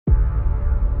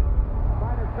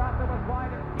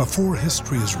Before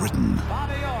history is written,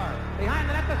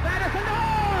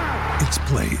 it's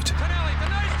played.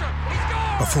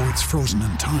 Before it's frozen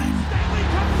in time,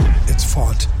 it's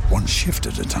fought one shift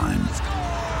at a time.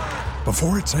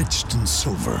 Before it's etched in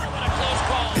silver,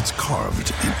 it's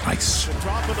carved in ice.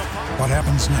 What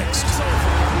happens next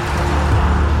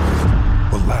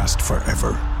will last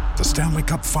forever. The Stanley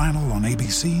Cup Final on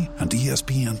ABC and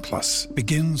ESPN Plus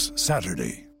begins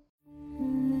Saturday.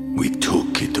 We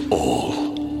took it all.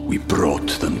 We brought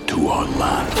them to our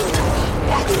land.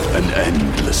 An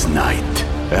endless night,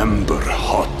 ember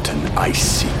hot and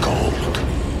icy cold.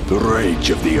 The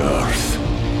rage of the earth.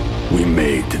 We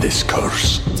made this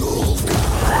curse.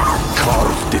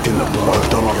 Carved it in the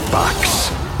blood on our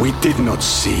backs. We did not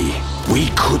see. We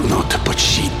could not, but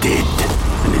she did.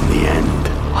 And in the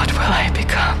end... What will I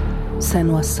become?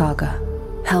 Senua's Saga.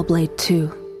 Hellblade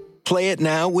 2. Play it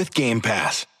now with Game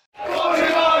Pass.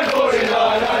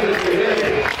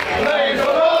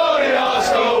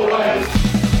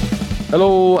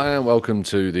 Hello and welcome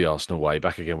to the Arsenal Way.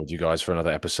 Back again with you guys for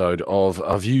another episode of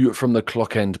A View from the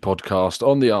Clock End podcast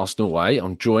on the Arsenal Way.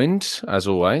 I'm joined, as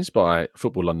always, by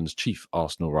Football London's chief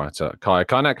Arsenal writer, Kai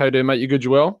Kaynak. How you doing, mate? You good,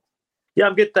 you well? Yeah,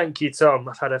 I'm good, thank you, Tom.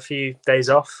 I've had a few days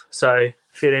off, so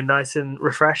feeling nice and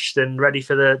refreshed and ready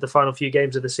for the final few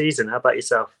games of the season. How about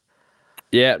yourself?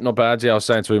 Yeah, not bad. Yeah, I was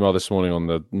saying to Umar this morning on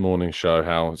the morning show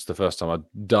how it's the first time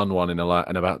I've done one in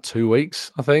about 2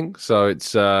 weeks, I think. So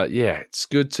it's it's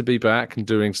good to be back and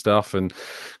doing stuff and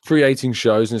creating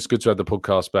shows, and it's good to have the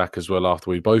podcast back as well after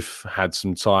we both had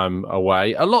some time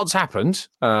away. A lot's happened.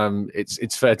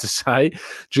 It's fair to say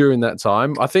during that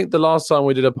time. I think the last time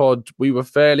we did a pod, we were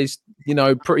fairly,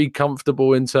 pretty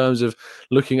comfortable in terms of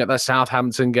looking at that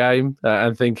Southampton game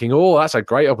and thinking, oh, that's a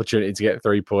great opportunity to get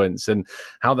 3 points, and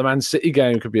how the Man City game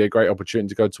could be a great opportunity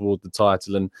to go toward the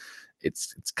title. And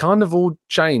it's kind of all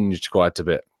changed quite a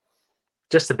bit.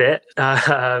 Just a bit.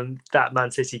 That Man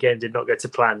City game did not go to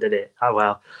plan, did it? Oh,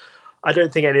 well. I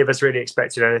don't think any of us really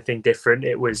expected anything different.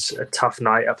 It was a tough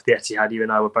night up at the Etihad. You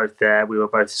and I were both there. We were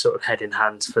both sort of head in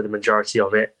hands for the majority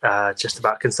of it, just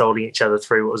about consoling each other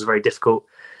through what was a very difficult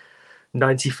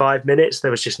 95 minutes.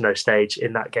 There was just no stage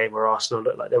in that game where Arsenal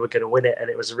looked like they were going to win it, and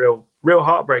it was a real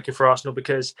heartbreaker for Arsenal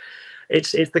because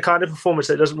it's the kind of performance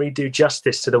that doesn't really do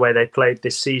justice to the way they played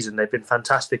this season. They've been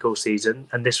fantastic all season,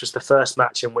 and this was the first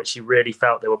match in which you really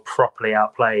felt they were properly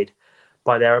outplayed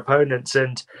by their opponents.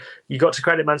 And you got to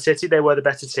credit Man City. They were the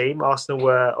better team. Arsenal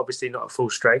were obviously not at full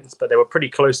strength, but they were pretty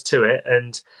close to it.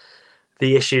 And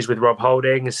the issues with Rob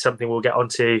Holding is something we'll get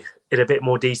onto in a bit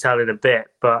more detail in a bit,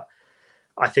 but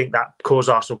I think that caused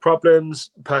Arsenal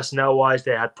problems. Personnel-wise,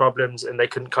 they had problems and they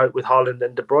couldn't cope with Haaland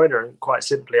and De Bruyne. And quite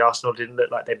simply, Arsenal didn't look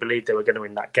like they believed they were going to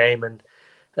win that game. And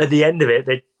at the end of it,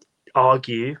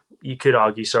 you could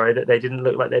argue, that they didn't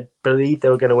look like they believed they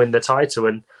were going to win the title.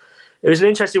 And it was an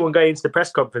interesting one going into the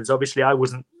press conference. Obviously, I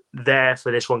wasn't there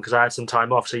for this one because I had some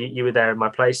time off. So you were there in my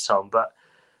place, Tom. But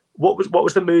what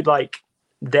was the mood like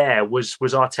there? Was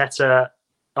Arteta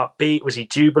upbeat? Was he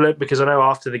jubilant? Because I know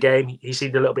after the game he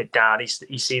seemed a little bit down.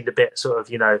 He seemed a bit sort of,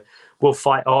 we'll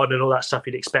fight on and all that stuff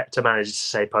you'd expect a manager to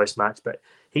say post-match. But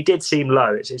he did seem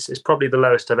low. It's probably the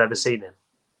lowest I've ever seen him.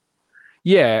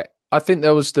 Yeah, I think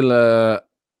there was still a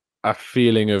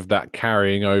feeling of that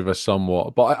carrying over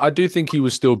somewhat. But I do think he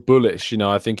was still bullish.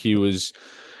 I think he was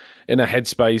in a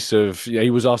headspace of,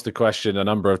 he was asked the question a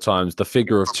number of times. The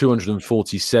figure of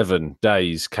 247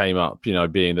 days came up,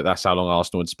 being that's how long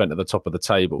Arsenal had spent at the top of the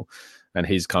table. And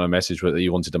his kind of message was that he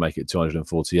wanted to make it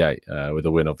 248 with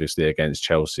a win, obviously, against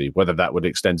Chelsea. Whether that would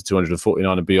extend to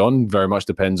 249 and beyond very much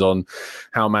depends on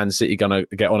how Man City going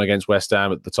to get on against West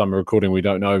Ham. At the time of recording, we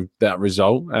don't know that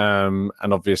result. And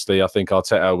obviously, I think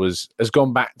Arteta has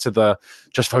gone back to the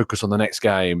just focus on the next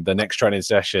game, the next training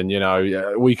session.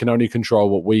 We can only control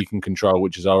what we can control,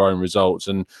 which is our own results.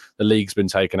 And the league's been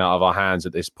taken out of our hands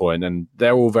at this point. And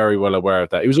they're all very well aware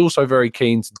of that. He was also very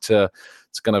keen to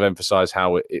kind of emphasise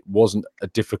how it wasn't a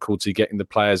difficulty getting the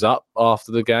players up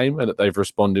after the game and that they've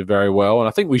responded very well. And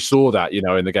I think we saw that,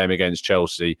 in the game against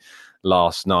Chelsea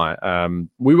last night.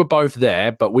 We were both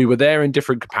there, but we were there in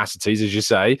different capacities, as you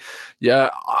say. Yeah,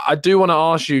 I do want to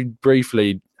ask you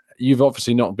briefly, you've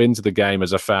obviously not been to the game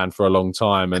as a fan for a long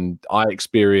time, and I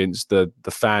experienced the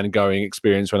fan-going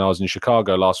experience when I was in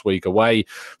Chicago last week away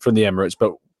from the Emirates,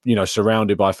 but,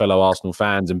 surrounded by fellow Arsenal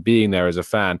fans and being there as a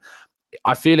fan.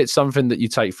 I feel it's something that you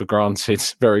take for granted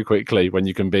very quickly when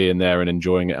you can be in there and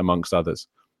enjoying it amongst others.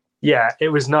 Yeah, it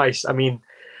was nice. I mean,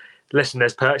 listen,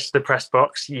 there's perks to the press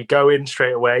box. You go in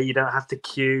straight away. You don't have to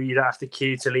queue. You don't have to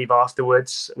queue to leave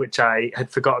afterwards, which I had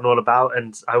forgotten all about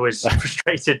and I was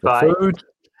frustrated by. Food.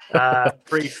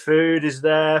 Free food is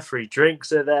there. Free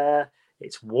drinks are there.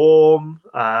 It's warm.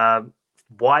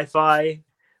 Wi-Fi,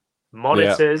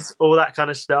 monitors, all that kind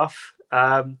of stuff.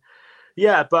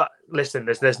 Yeah, but listen,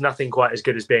 there's nothing quite as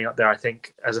good as being up there, I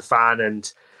think, as a fan,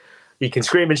 and you can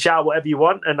scream and shout whatever you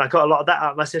want, and I got a lot of that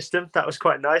out of my system. That was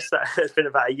quite nice. That has been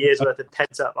about a year's worth of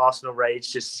pent-up Arsenal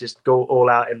rage, just go all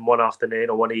out in one afternoon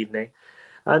or one evening.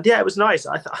 And yeah, it was nice.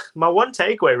 My one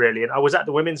takeaway really, and I was at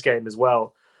the women's game as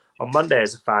well on Monday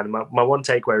as a fan, my one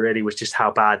takeaway really was just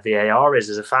how bad VAR is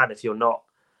as a fan if you're not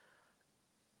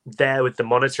there with the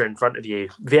monitor in front of you.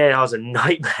 VAR is a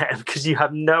nightmare because you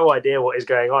have no idea what is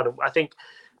going on. And I think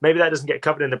maybe that doesn't get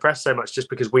covered in the press so much just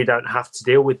because we don't have to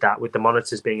deal with that with the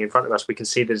monitors being in front of us. We can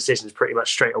see the decisions pretty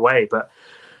much straight away. But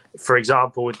for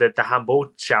example, with the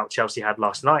handball shout Chelsea had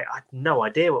last night, I had no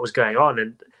idea what was going on.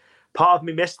 And part of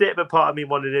me missed it, but part of me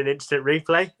wanted an instant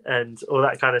replay and all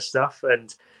that kind of stuff.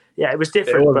 And yeah, it was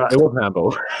different. It wasn't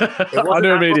handball. I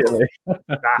knew immediately.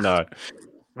 No.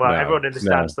 Well, everyone in the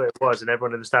stands thought it was, and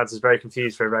everyone in the stands was very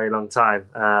confused for a very long time.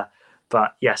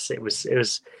 But yes, it was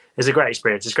a great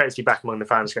experience. It's great to be back among the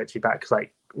fans. It's great to be back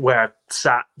like where I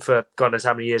sat for God knows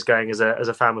how many years going as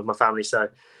a fan with my family. So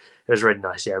it was really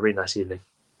nice. Yeah, really nice evening.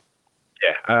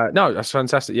 Yeah, no, that's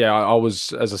fantastic. Yeah, I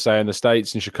was, as I say, in the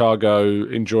States, in Chicago,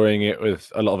 enjoying it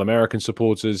with a lot of American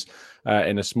supporters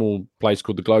in a small place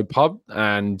called the Globe Pub.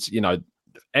 And,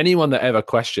 anyone that ever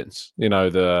questions,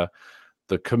 the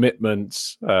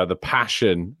commitments, the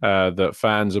passion that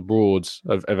fans abroad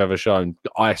have ever shown,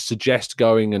 I suggest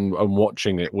going and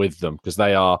watching it with them because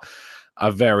they are a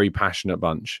very passionate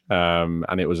bunch.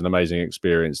 And it was an amazing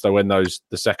experience. So when the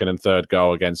second and third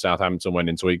goal against Southampton went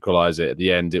in to equalise it, at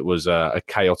the end, it was a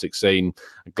chaotic scene.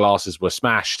 Glasses were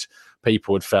smashed.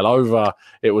 People had fell over.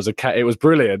 It was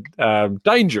brilliant.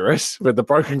 Dangerous with the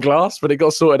broken glass, but it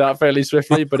got sorted out fairly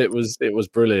swiftly. But it was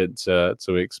brilliant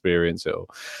to experience it all.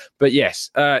 But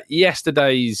yes,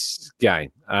 yesterday's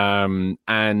game,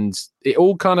 and it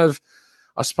all kind of,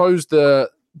 I suppose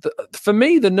for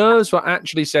me, the nerves were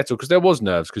actually settled because there was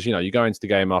nerves because you go into the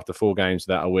game after 4 games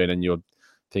without a win and you're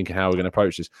thinking how we're going to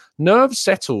approach this. Nerves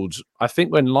settled, I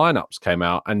think, when lineups came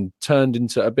out and turned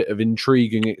into a bit of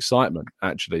intriguing excitement,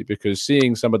 actually, because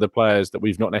seeing some of the players that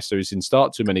we've not necessarily seen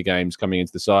start too many games coming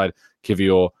into the side,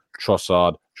 Kivior,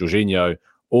 Trossard, Jorginho,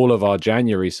 all of our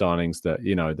January signings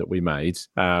that we made.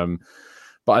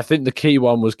 But I think the key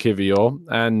one was Kivior,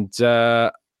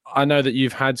 and I know that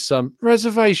you've had some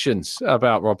reservations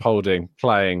about Rob Holding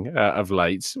playing of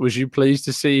late. Was you pleased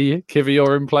to see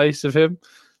Kivior in place of him?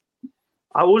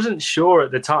 I wasn't sure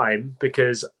at the time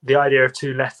because the idea of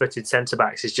 2 left-footed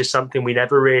centre-backs is just something we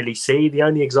never really see. The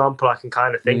only example I can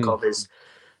kind of think of is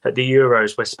at the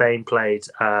Euros where Spain played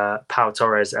Pau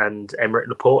Torres and Aymeric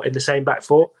Laporte in the same back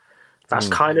four. That's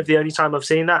kind of the only time I've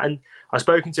seen that. And I've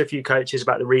spoken to a few coaches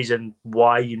about the reason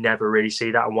why you never really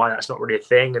see that and why that's not really a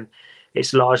thing. And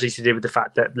it's largely to do with the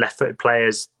fact that left-footed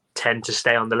players tend to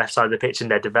stay on the left side of the pitch in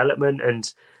their development,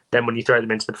 and then when you throw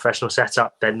them into the professional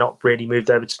setup, they're not really moved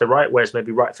over to the right, whereas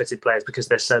maybe right-footed players, because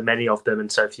there's so many of them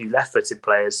and so few left-footed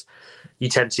players, you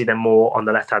tend to see them more on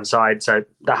the left-hand side. So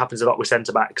that happens a lot with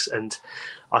centre-backs. And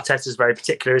Arteta's very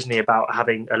particular, isn't he, about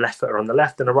having a left-footer on the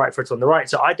left and a right-footer on the right.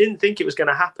 So I didn't think it was going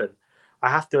to happen. I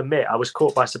have to admit, I was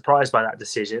caught by surprise by that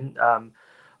decision.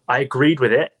 I agreed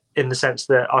with it in the sense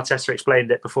that Arteta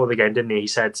explained it before the game, didn't he? He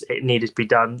said it needed to be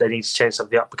done. They need to change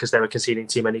something up because they were conceding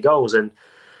too many goals. And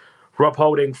Rob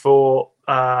Holding, for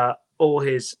all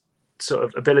his sort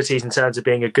of abilities in terms of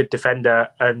being a good defender,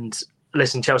 and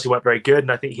listen, Chelsea weren't very good,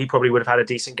 and I think he probably would have had a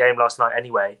decent game last night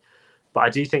anyway. But I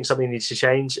do think something needs to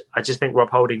change. I just think Rob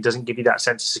Holding doesn't give you that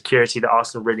sense of security that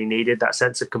Arsenal really needed, that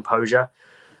sense of composure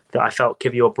that I felt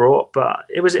Kivior brought. But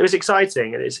it was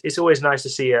exciting, and it's always nice to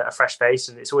see a fresh face,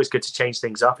 and it's always good to change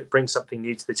things up. It brings something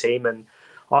new to the team, and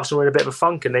Arsenal were in a bit of a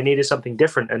funk and they needed something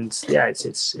different. And yeah,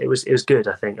 it was good.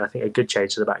 I think a good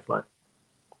change to the back line.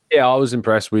 Yeah, I was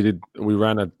impressed. We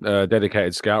ran a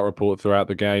dedicated scout report throughout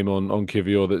the game on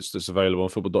Kivior that's available on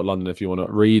football.london if you want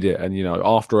to read it. And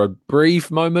after a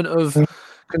brief moment of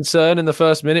concern in the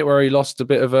first minute where he lost a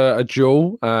bit of a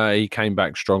duel, he came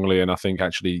back strongly, and I think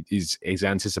actually his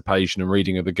anticipation and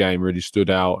reading of the game really stood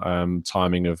out.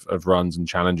 Timing of runs and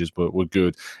challenges were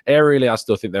good. Aerially, I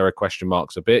still think there are question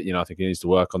marks a bit. I think he needs to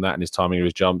work on that and his timing of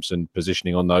his jumps and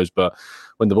positioning on those. But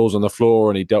when the ball's on the floor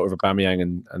and he dealt with Aubameyang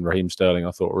and Raheem Sterling,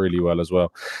 I thought really well as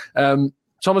well.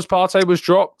 Thomas Partey was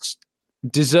dropped,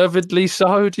 deservedly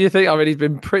so. Do you think? I mean, he's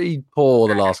been pretty poor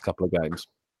the last couple of games.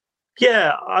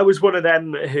 Yeah, I was one of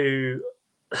them who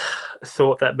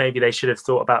thought that maybe they should have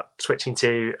thought about switching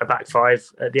to a back five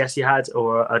at the Etihad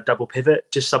or a double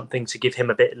pivot, just something to give him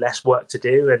a bit less work to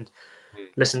do. And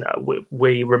listen,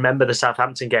 we remember the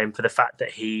Southampton game for the fact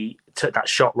that he took that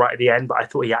shot right at the end, but I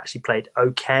thought he actually played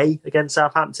okay against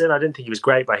Southampton. I didn't think he was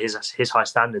great by his high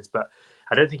standards, but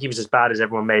I don't think he was as bad as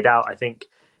everyone made out. I think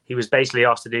he was basically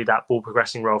asked to do that ball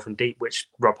progressing role from deep, which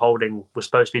Rob Holding was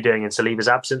supposed to be doing in Saliba's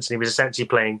absence, and he was essentially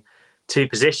playing two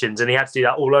positions, and he had to do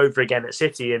that all over again at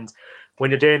City. And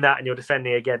when you're doing that and you're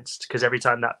defending against, because every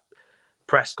time that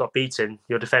press got beaten,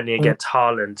 you're defending against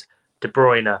Haaland, De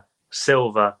Bruyne,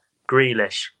 Silva,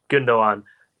 Grealish, Gundogan,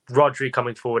 Rodri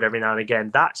coming forward every now and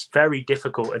again. That's very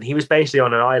difficult. And he was basically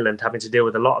on an island having to deal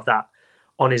with a lot of that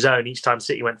on his own each time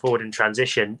City went forward in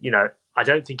transition. You know, I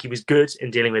don't think he was good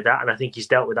in dealing with that. And I think he's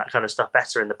dealt with that kind of stuff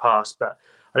better in the past. But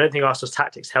I don't think Arsenal's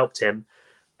tactics helped him.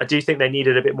 I do think they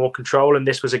needed a bit more control. And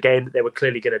this was a game that they were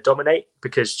clearly going to dominate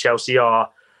because Chelsea are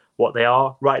what they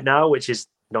are right now, which is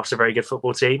not a very good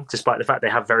football team, despite the fact they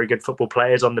have very good football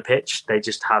players on the pitch. They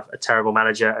just have a terrible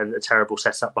manager and a terrible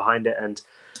setup behind it, and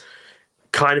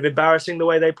kind of embarrassing the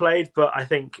way they played. But I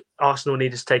think Arsenal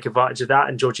needed to take advantage of that,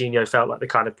 and Jorginho felt like the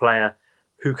kind of player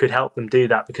who could help them do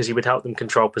that because he would help them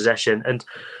control possession. And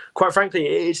quite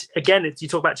frankly, you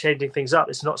talk about changing things up.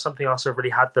 It's not something Arsenal have really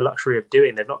had the luxury of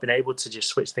doing. They've not been able to just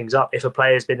switch things up. If a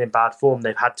player's been in bad form,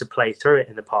 they've had to play through it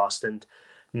in the past, and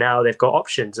now they've got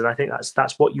options. And I think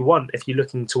that's what you want. If you're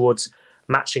looking towards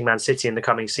matching Man City in the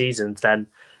coming seasons, then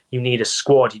you need a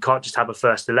squad. You can't just have a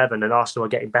first 11, and Arsenal are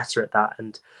getting better at that.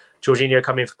 And Jorginho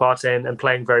coming in for Partey and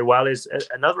playing very well is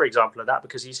another example of that,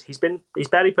 because he's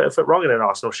barely put a foot wrong in an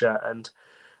Arsenal shirt, and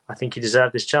I think he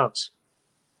deserved this chance.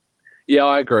 Yeah,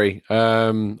 I agree.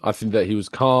 I think that he was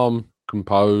calm,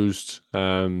 composed,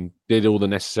 did all the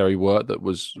necessary work that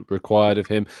was required of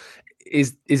him.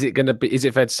 Is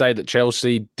it fair to say that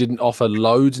Chelsea didn't offer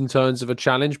loads in terms of a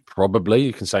challenge? Probably.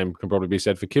 You can probably be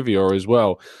said for Kivior as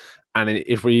well. And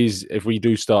if we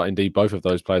do start indeed both of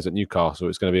those players at Newcastle,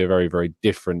 it's going to be a very, very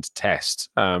different test.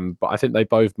 But I think they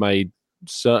both made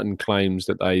certain claims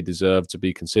that they deserve to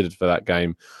be considered for that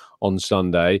game on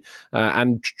Sunday.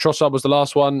 And Trossard was the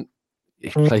last one.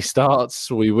 If play starts,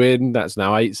 we win. That's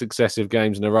now 8 successive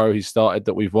games in a row he started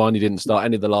that we've won. He didn't start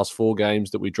any of the last 4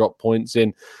 games that we dropped points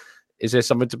in. Is there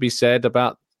something to be said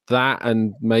about that,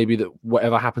 and maybe that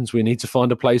whatever happens, we need to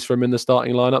find a place for him in the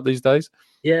starting lineup these days?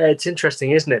 Yeah, it's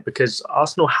interesting, isn't it? Because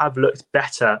Arsenal have looked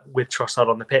better with Trossard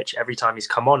on the pitch every time he's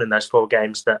come on in those 4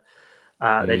 games that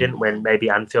they didn't win, maybe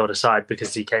Anfield aside,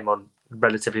 because he came on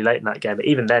relatively late in that game. But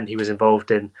even then, he was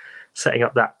involved in setting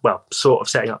up that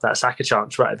Saka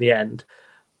chance right at the end.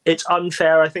 It's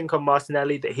unfair, I think, on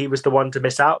Martinelli that he was the one to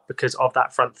miss out, because of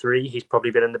that front 3, he's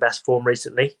probably been in the best form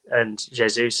recently, and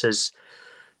Jesus has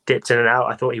dipped in and out.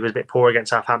 I thought he was a bit poor against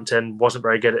Southampton, wasn't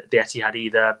very good at the Etihad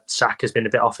either. Saka's been a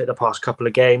bit off it the past couple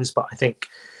of games, but I think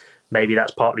maybe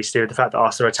that's partly to do with the fact that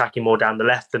Arsenal are attacking more down the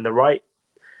left than the right.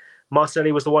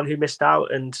 Martinelli was the one who missed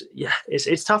out, and yeah,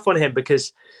 it's tough on him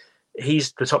because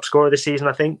he's the top scorer this season,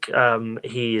 I think.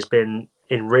 He has been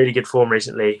in really good form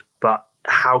recently, but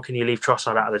how can you leave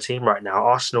Trossard out of the team right now?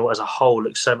 Arsenal as a whole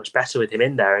looks so much better with him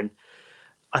in there, and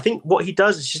I think what he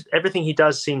does is just everything he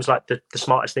does seems like the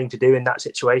smartest thing to do in that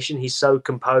situation. He's so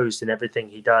composed in everything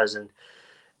he does, and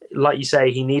like you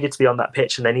say, he needed to be on that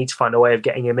pitch, and they need to find a way of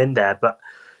getting him in there, but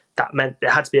that meant it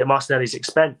had to be at Martinelli's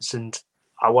expense. And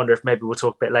I wonder if maybe we'll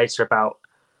talk a bit later about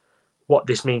what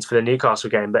this means for the Newcastle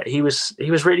game. But he was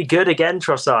really good again,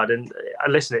 Trossard. And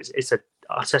listen,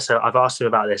 Arteta, I've asked him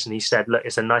about this, and he said, look,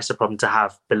 it's a nicer problem to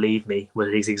have, believe me,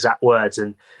 with these exact words.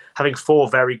 And having 4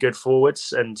 very good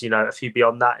forwards, and a few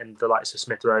beyond that, in the likes of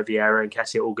Smith Rowe, Vieira, and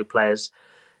Kessie, all good players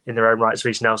in their own rights.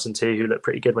 Reece Nelson too, who looked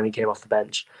pretty good when he came off the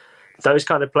bench. Those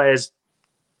kind of players,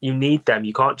 you need them.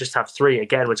 You can't just have 3.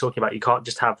 Again, we're talking about you can't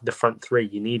just have the front 3.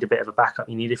 You need a bit of a backup.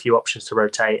 You need a few options to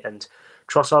rotate, and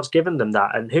Trossard's given them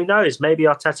that. And who knows, maybe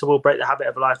Arteta will break the habit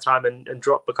of a lifetime and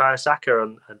drop Bukayo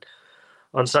Saka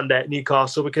on Sunday at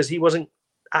Newcastle, because he wasn't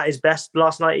at his best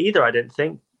last night either, I didn't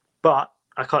think. But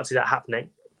I can't see that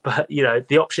happening. But,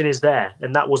 the option is there,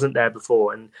 and that wasn't there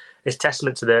before. And it's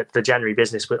testament to the January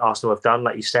business what Arsenal have done.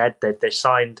 Like you said, they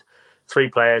signed 3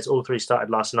 players. All 3 started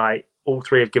last night. All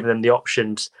 3 have given them the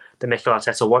options that Mikel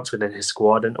Arteta wants within his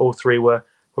squad, and all 3 were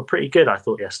pretty good, I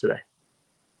thought, yesterday.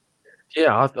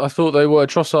 Yeah, I thought they were.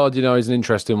 Trossard, is an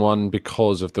interesting one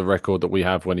because of the record that we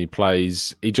have when he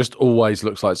plays. He just always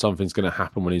looks like something's going to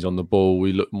happen when he's on the ball.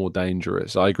 We look more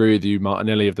dangerous. I agree with you.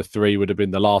 Martinelli of the 3 would have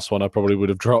been the last one I probably would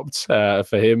have dropped for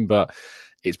him, but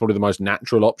it's probably the most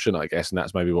natural option, I guess, and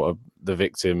that's maybe what the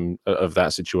victim of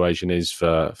that situation is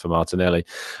for Martinelli.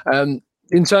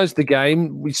 In terms of the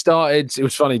game, we started. It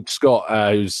was funny. Scott,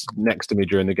 who's next to me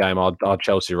during the game, our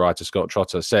Chelsea writer, Scott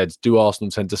Trotter, said, "Do Arsenal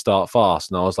tend to start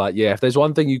fast?" And I was like, "Yeah, if there's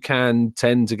one thing you can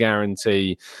tend to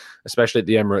guarantee, especially at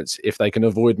the Emirates, if they can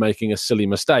avoid making a silly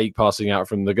mistake passing out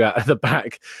from the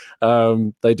back,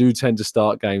 they do tend to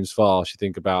start games fast. You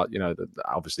think about,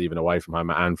 obviously even away from home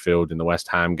at Anfield in the West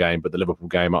Ham game, but the Liverpool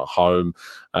game at home,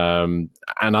 and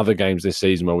other games this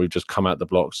season where we've just come out the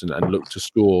blocks and looked to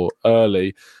score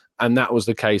early." And that was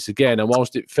the case again. And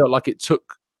whilst it felt like it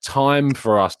took time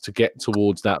for us to get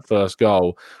towards that first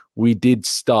goal, we did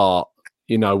start,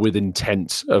 with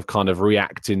intent of kind of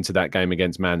reacting to that game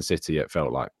against Man City, it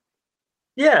felt like.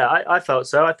 Yeah, I felt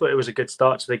so. I thought it was a good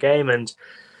start to the game. And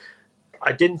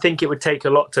I didn't think it would take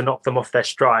a lot to knock them off their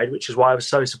stride, which is why I was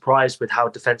so surprised with how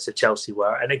defensive Chelsea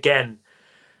were. And again,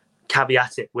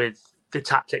 caveat it with the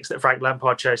tactics that Frank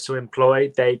Lampard chose to employ.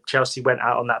 Chelsea went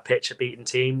out on that pitch a beaten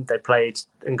team. They played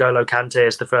N'Golo Kante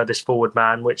as the furthest forward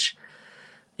man, which,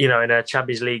 in a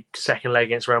Champions League second leg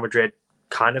against Real Madrid,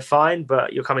 kind of fine.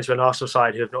 But you're coming to an Arsenal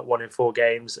side who have not won in 4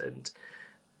 games and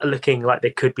are looking like they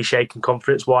could be shaken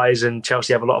confidence-wise. And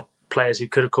Chelsea have a lot of players who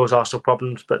could have caused Arsenal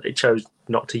problems, but they chose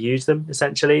not to use them,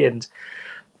 essentially. And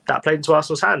that played into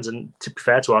Arsenal's hands, and to be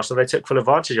fair to Arsenal, they took full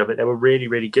advantage of it. They were really,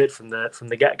 really good from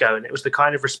the get-go, and it was the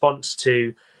kind of response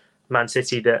to Man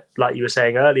City that, like you were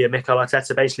saying earlier, Mikel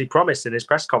Arteta basically promised in his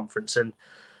press conference. And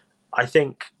I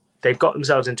think they've got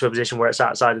themselves into a position where it's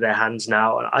outside of their hands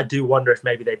now. And I do wonder if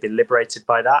maybe they've been liberated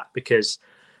by that, because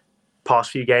past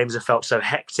few games have felt so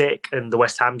hectic, and the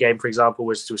West Ham game, for example,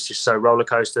 was just so roller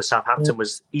coaster. Southampton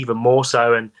was even more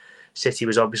so, and City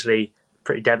was obviously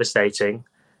pretty devastating.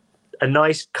 A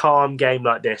nice, calm game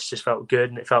like this just felt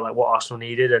good, and it felt like what Arsenal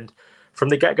needed. And from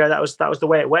the get-go, that was the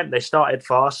way it went. They started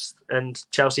fast, and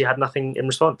Chelsea had nothing in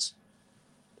response.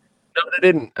 No,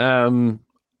 they didn't.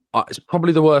 It's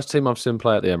probably the worst team I've seen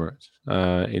play at the Emirates.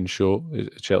 In short,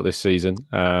 Chelsea this season.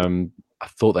 I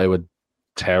thought they were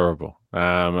terrible.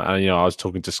 And I was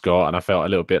talking to Scott, and I felt a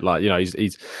little bit like,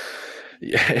 he's.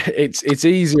 It's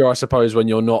easier, I suppose, when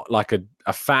you're not like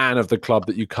a fan of the club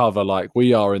that you cover, like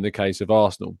we are in the case of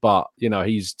Arsenal. But he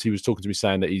was talking to me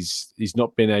saying that he's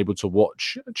not been able to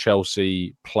watch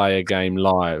Chelsea play a game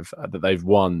live that they've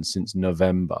won since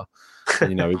November.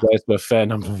 He goes to a fair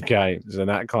number of games, and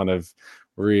that kind of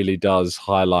really does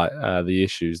highlight the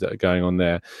issues that are going on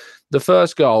there. The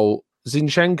first goal,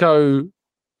 Zinchenko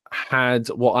had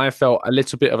what I felt a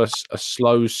little bit of a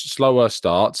slower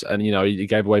start, and he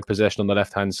gave away possession on the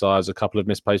left hand side. There's a couple of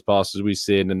misplaced passes we've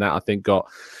seen, and that I think got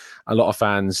a lot of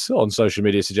fans on social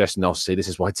media suggesting, "Oh, see, this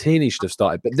is why Tierney should have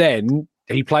started." But then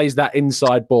he plays that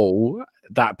inside ball,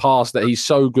 that pass that he's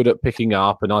so good at picking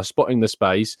up and spotting the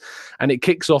space, and it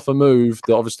kicks off a move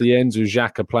that obviously ends with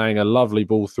Xhaka playing a lovely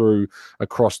ball through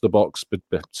across the box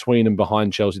between and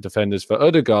behind Chelsea defenders for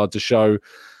Ødegaard to show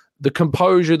the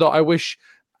composure that I wish.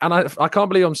 And I can't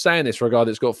believe I'm saying this for a guy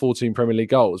that's got 14 Premier League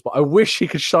goals, but I wish he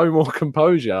could show more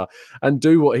composure and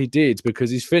do what he did,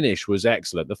 because his finish was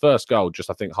excellent. The first goal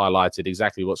just, I think, highlighted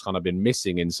exactly what's kind of been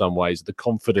missing in some ways, the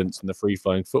confidence and the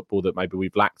free-flowing football that maybe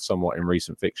we've lacked somewhat in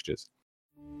recent fixtures.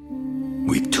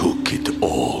 We took it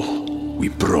all. We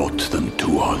brought them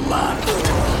to our land.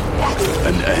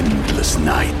 An endless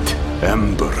night,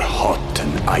 ember hot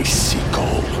and icy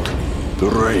cold.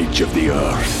 The rage of the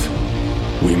earth.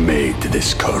 We made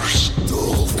this curse.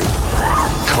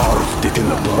 Carved it in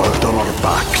the blood on our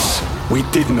backs. We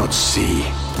did not see.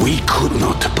 We could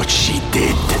not, but she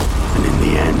did. And in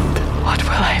the end... What will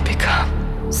I become?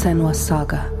 Senua's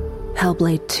Saga.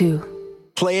 Hellblade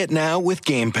 2. Play it now with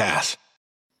Game Pass.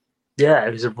 Yeah,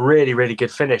 it was a really, really good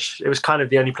finish. It was kind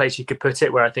of the only place you could put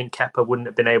it where I think Kepa wouldn't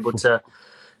have been able to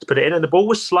put it in. And the ball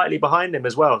was slightly behind him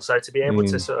as well. So to be able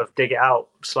to sort of dig it out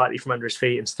slightly from under his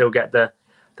feet and still get the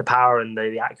power and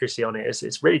the accuracy on it,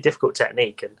 it's really difficult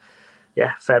technique. And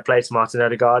yeah, fair play to Martin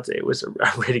Ødegaard. It was a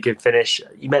really good finish.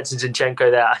 You mentioned Zinchenko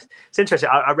there. It's interesting.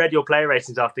 I read your player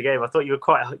ratings after the game. I thought you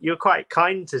were quite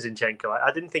kind to Zinchenko.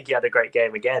 I didn't think he had a great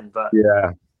game again, but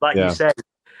you said,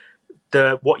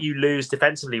 what you lose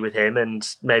defensively with him, and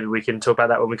maybe we can talk about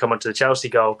that when we come on to the Chelsea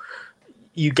goal.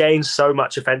 You gain so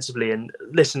much offensively. And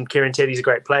listen, Kieran Tierney's a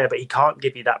great player, but he can't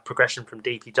give you that progression from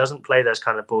deep. He doesn't play those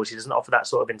kind of balls. He doesn't offer that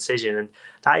sort of incision. And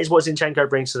that is what Zinchenko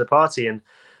brings to the party. And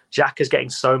Xhaka is getting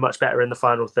so much better in the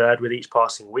final third with each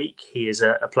passing week. He is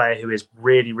a player who is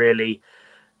really, really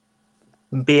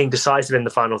being decisive in the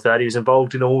final third. He was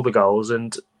involved in all the goals.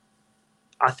 And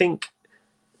I think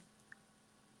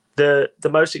the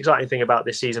most exciting thing about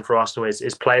this season for Arsenal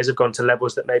is players have gone to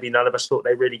levels that maybe none of us thought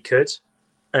they really could.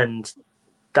 And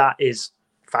that is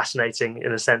fascinating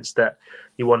in the sense that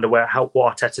you wonder what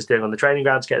Arteta's doing on the training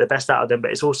ground to get the best out of them.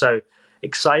 But it's also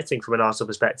exciting from an Arsenal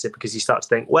perspective because you start to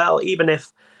think, well, even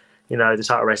if the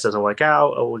title race doesn't work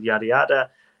out or yada yada,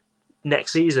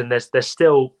 next season there's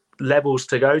still levels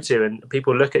to go to, and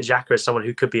people look at Xhaka as someone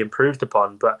who could be improved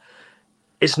upon, but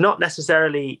it's not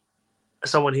necessarily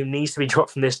someone who needs to be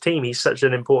dropped from this team. He's such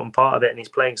an important part of it, and he's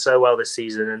playing so well this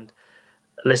season. And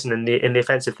listen, in the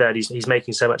offensive third, he's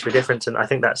making so much of a difference, and I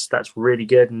think that's really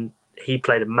good. And he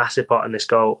played a massive part in this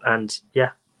goal. And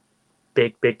yeah,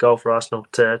 big goal for Arsenal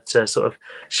to sort of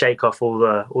shake off all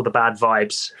the bad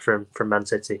vibes from Man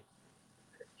City.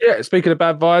 Yeah, speaking of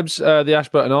bad vibes, the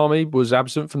Ashburton Army was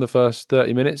absent from the first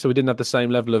 30 minutes, so we didn't have the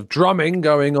same level of drumming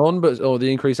going on, or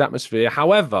the increased atmosphere.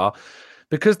 However,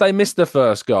 because they missed the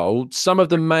first goal, some of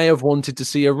them may have wanted to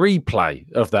see a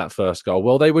replay of that first goal.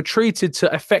 Well, they were treated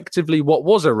to effectively what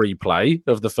was a replay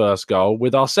of the first goal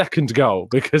with our second goal,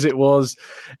 because it was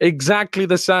exactly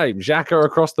the same. Xhaka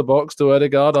across the box to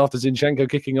Ødegaard after Zinchenko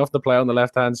kicking off the play on the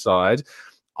left-hand side.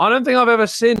 I don't think I've ever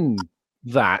seen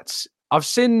that. I've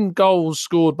seen goals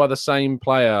scored by the same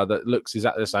player that looks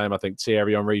exactly the same. I think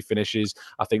Thierry Henry finishes.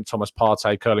 I think Thomas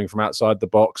Partey curling from outside the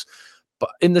box. But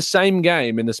in the same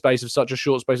game, in the space of such a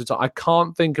short space of time, I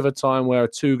can't think of a time where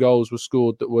 2 goals were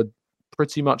scored that were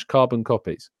pretty much carbon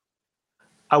copies.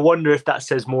 I wonder if that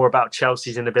says more about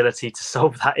Chelsea's inability to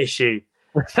solve that issue.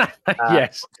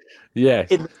 Yes.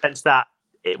 In the sense that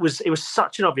it was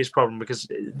such an obvious problem because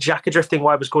Xhaka drifting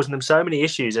wide was causing them so many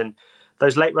issues, and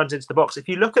those late runs into the box. If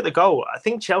you look at the goal, I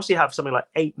think Chelsea have something like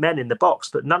 8 men in the box,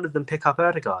 but none of them pick up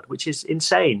Ødegaard, which is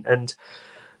insane. And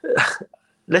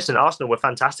listen, Arsenal were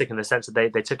fantastic in the sense that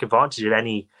they took advantage of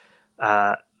any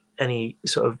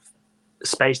sort of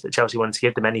space that Chelsea wanted to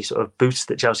give them, any sort of boost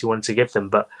that Chelsea wanted to give them.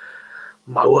 But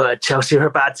my word, Chelsea are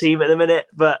a bad team at the minute.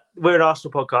 But we're an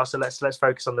Arsenal podcast, so let's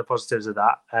focus on the positives of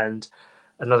that. And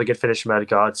another good finish from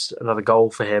Ødegaard, another goal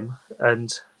for him.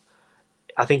 And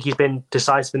I think he's been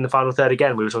decisive in the final third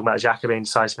again. We were talking about Xhaka being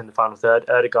decisive in the final third.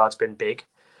 Ødegaard's been big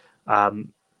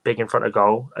in front of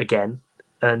goal again.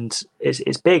 And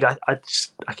it's big. I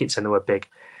keep saying the word big.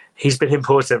 He's been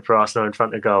important for Arsenal in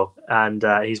front of goal, and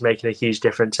he's making a huge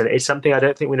difference. And it's something I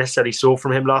don't think we necessarily saw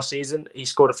from him last season. He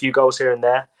scored a few goals here and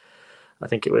there. I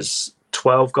think it was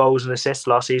 12 goals and assists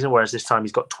last season, whereas this time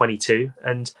he's got 22.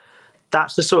 And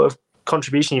that's the sort of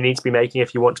contribution you need to be making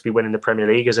if you want to be winning the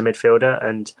Premier League as a midfielder.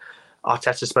 And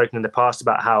Arteta's spoken in the past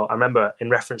about how, I remember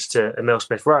in reference to Emile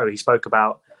Smith-Rowe, he spoke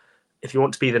about if you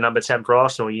want to be the number 10 for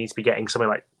Arsenal, you need to be getting something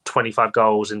like 25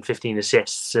 goals and 15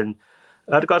 assists. And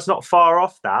Ødegaard's not far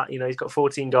off that. He's got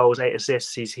 14 goals, 8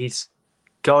 assists. He's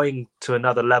going to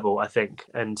another level, I think.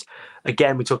 And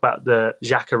again, we talk about the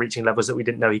Xhaka reaching levels that we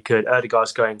didn't know he could.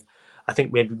 Ødegaard's going, I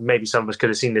think maybe some of us could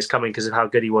have seen this coming because of how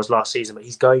good he was last season, but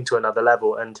he's going to another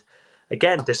level. And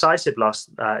again, decisive loss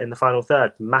in the final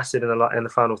third, massive in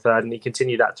the final third, and he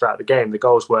continued that throughout the game. The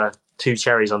goals were 2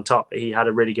 cherries on top. He had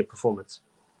a really good performance.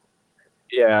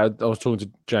 Yeah, I was talking to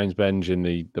James Benge in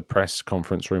the press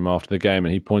conference room after the game,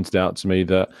 and he pointed out to me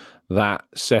that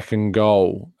second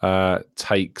goal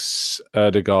takes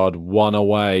Ødegaard 1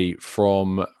 away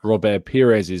from Robert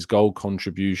Pires's goal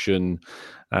contribution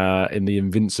in the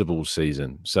Invincibles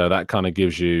season. So that kind of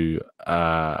gives you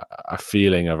a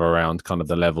feeling of around kind of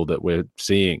the level that we're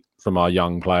seeing from our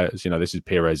young players. This is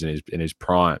Pires in his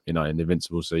prime, in the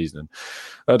Invincible season.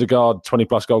 Ødegaard,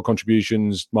 20-plus goal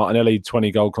contributions. Martinelli,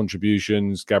 20 goal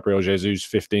contributions. Gabriel Jesus,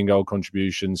 15 goal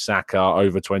contributions. Saka,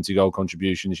 over 20 goal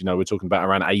contributions. We're talking about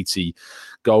around 80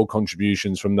 goal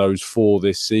contributions from those 4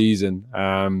 this season,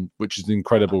 which is an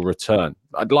incredible return.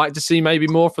 I'd like to see maybe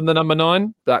more from the number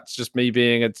 9. That's just me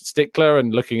being a stickler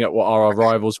and looking at what our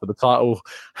rivals for the title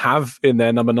have in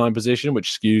their number 9 position,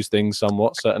 which skews things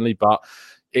somewhat, certainly. But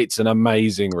it's an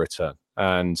amazing return,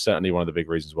 and certainly one of the big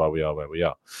reasons why we are where we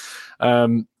are.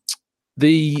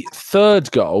 The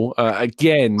third goal,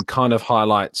 again, kind of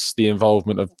highlights the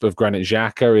involvement of Granit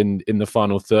Xhaka in the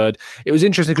final third. It was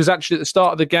interesting because actually at the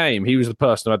start of the game, he was the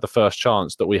person who had the first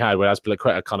chance that we had, where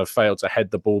Azpilicueta kind of failed to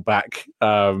head the ball back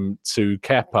to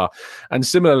Kepa. And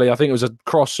similarly, I think it was a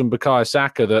cross from Bukayo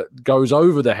Saka that goes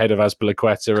over the head of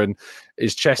Azpilicueta and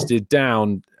is chested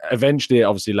down. Eventually, it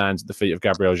obviously lands at the feet of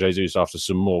Gabriel Jesus after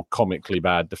some more comically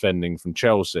bad defending from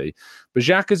Chelsea. But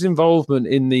Xhaka's involvement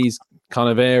in these kind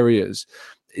of areas,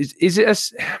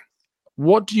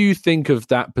 what do you think of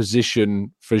that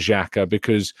position for Xhaka?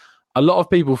 Because a lot of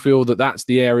people feel that that's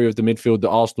the area of the midfield that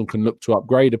Arsenal can look to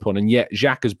upgrade upon, and yet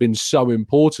Xhaka's been so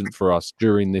important for us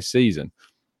during this season.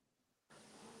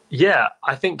 Yeah,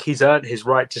 I think he's earned his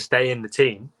right to stay in the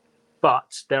team.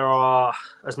 But there are,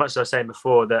 as much as I was saying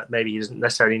before, that maybe he doesn't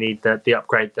necessarily need the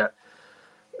upgrade that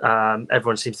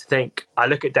everyone seems to think. I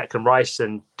look at Declan Rice,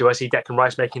 and do I see Declan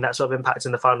Rice making that sort of impact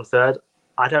in the final third?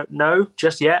 I don't know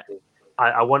just yet.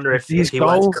 I wonder if these he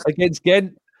goals against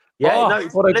Ghent. Yeah,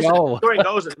 what a goal! Scoring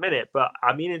goals at the minute, but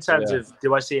I mean, in terms of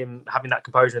do I see him having that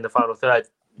composure in the final third?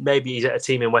 Maybe he's at a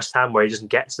team in West Ham where he doesn't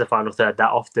get to the final third that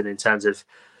often in terms of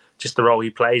just the role he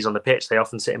plays on the pitch. They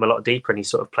often sit him a lot deeper, and he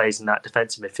sort of plays in that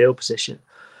defensive midfield position.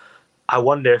 I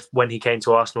wonder if when he came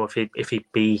to Arsenal, if he'd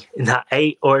be in that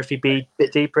 8 or if he'd be a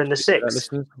bit deeper in the 6.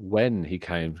 When he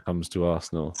comes to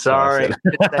Arsenal. Sorry,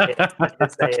 I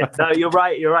did say it. No, you're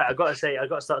right. I've got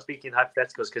to start speaking in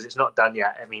hypotheticals because it's not done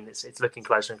yet. I mean, it's looking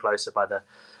closer and closer by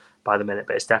the minute,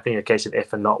 but it's definitely a case of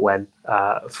if and not when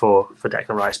for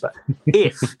Declan Rice. But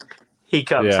if he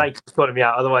comes, thank you for calling me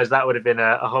out. Otherwise, that would have been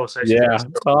a whole social. Yeah,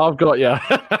 I've got you.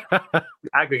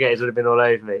 Aggregators would have been all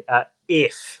over me.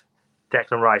 If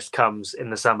Declan Rice comes in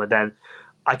the summer, then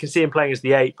I can see him playing as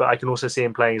the 8, but I can also see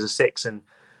him playing as a 6. And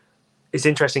it's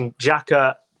interesting,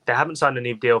 Xhaka, they haven't signed a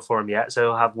new deal for him yet, so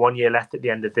he'll have 1 year left at the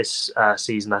end of this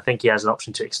season. I think he has an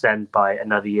option to extend by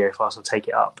another year if Arsenal take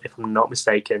it up, if I'm not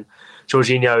mistaken.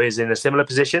 Jorginho is in a similar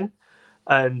position,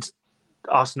 and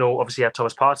Arsenal obviously have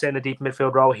Thomas Partey in the deep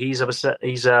midfield role. He's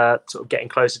sort of getting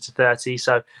closer to 30,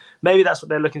 so maybe that's what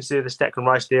they're looking to do with this Declan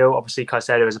Rice deal. Obviously,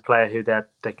 Caicedo is a player who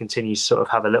they continue to sort of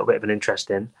have a little bit of an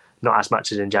interest in, not as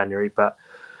much as in January, but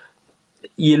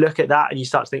you look at that and you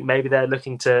start to think maybe they're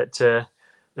looking to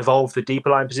evolve the deeper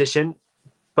line position.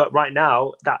 But right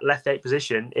now, that left 8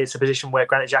 position, it's a position where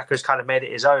Granit Xhaka has kind of made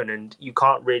it his own, and you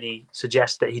can't really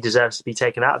suggest that he deserves to be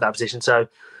taken out of that position. So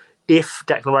if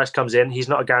Declan Rice comes in, he's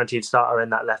not a guaranteed starter in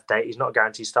that left 8. He's not a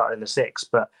guaranteed starter in the 6.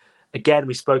 But again,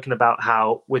 we've spoken about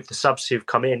how with the subs who've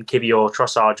come in, Kivior,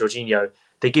 Trossard, Jorginho,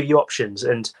 they give you options.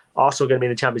 And Arsenal are going to be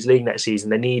in the Champions League next season.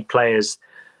 They need players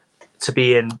to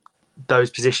be in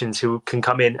those positions who can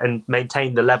come in and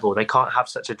maintain the level. They can't have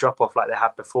such a drop-off like they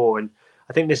had before. And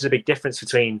I think this is a big difference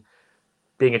between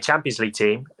being a Champions League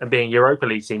team and being a Europa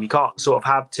League team. You can't sort of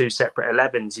have 2 separate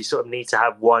 11s. You sort of need to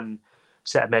have one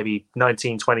set of maybe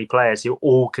 19, 20 players who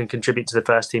all can contribute to the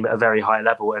first team at a very high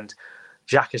level. And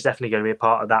Xhaka is definitely going to be a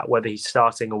part of that, whether he's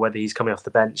starting or whether he's coming off the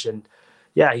bench. And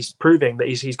yeah, he's proving that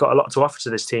he's got a lot to offer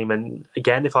to this team. And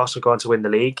again, if Arsenal go on to win the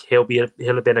league, he'll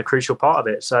have been a crucial part of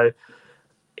it. So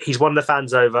he's won the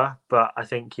fans over, but I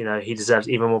think, he deserves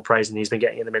even more praise than he's been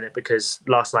getting in the minute, because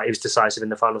last night he was decisive in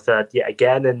the final third yet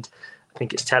again. And I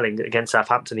think it's telling that against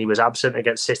Southampton, he was absent.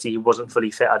 Against City, he wasn't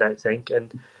fully fit, I don't think.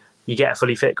 And you get a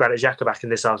fully fit Granit Xhaka back in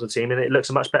this Arsenal team, and it looks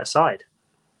a much better side.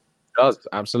 It does,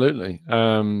 absolutely.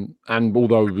 And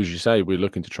although, as you say, we're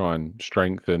looking to try and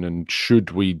strengthen, and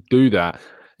should we do that,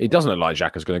 it doesn't look like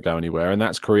Xhaka's going to go anywhere, and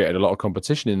that's created a lot of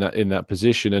competition in that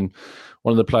position. And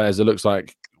one of the players that looks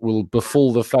like will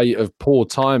befall the fate of poor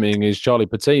timing is Charlie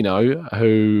Patino,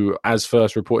 who, as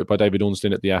first reported by David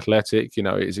Ornstein at The Athletic, it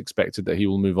is expected that he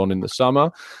will move on in the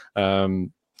summer.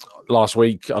 Last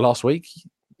week.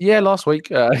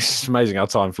 It's amazing how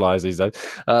time flies these days.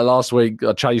 Last week,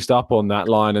 I chased up on that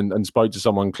line and spoke to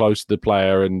someone close to the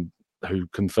player, and who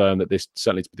confirmed that this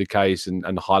certainly to be the case, and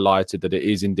highlighted that it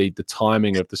is indeed the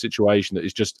timing of the situation that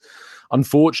is just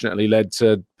unfortunately led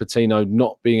to Patino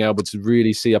not being able to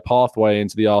really see a pathway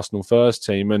into the Arsenal first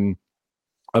team, and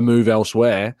a move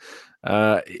elsewhere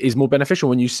is more beneficial.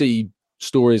 When you see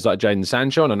stories like Jadon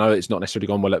Sancho, and I know it's not necessarily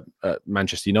gone well at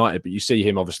Manchester United, but you see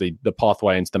him, obviously, the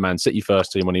pathway into the Man City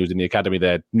first team when he was in the academy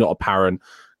there, not apparent,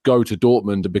 go to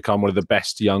Dortmund and become one of the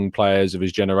best young players of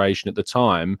his generation at the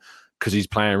time, because he's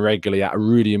playing regularly at a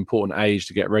really important age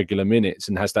to get regular minutes,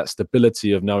 and has that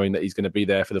stability of knowing that he's going to be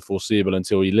there for the foreseeable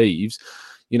until he leaves.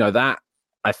 That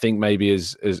I think maybe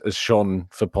is shone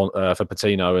for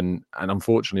Patino, and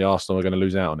unfortunately Arsenal are going to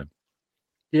lose out on him.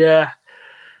 Yeah.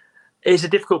 It's a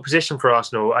difficult position for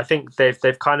Arsenal. I think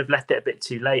they've kind of left it a bit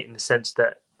too late, in the sense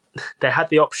that they had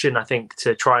the option, I think,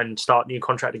 to try and start new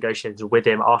contract negotiations with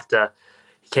him after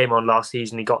he came on last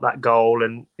season. He got that goal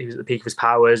and he was at the peak of his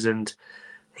powers, and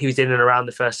he was in and around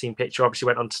the first team picture. Obviously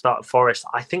went on to start at Forest.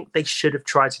 I think they should have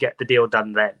tried to get the deal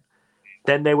done then.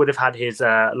 Then they would have had his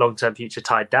long-term future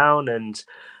tied down, and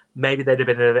maybe they'd have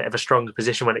been in a bit of a stronger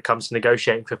position when it comes to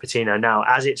negotiating for Patino now.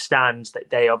 As it stands, that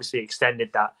they obviously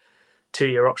extended that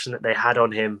 2-year option that they had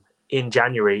on him in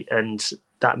January, and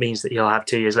that means that he'll have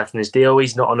 2 years left in his deal.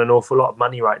 He's not on an awful lot of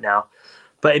money right now,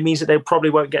 but it means that they probably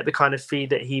won't get the kind of fee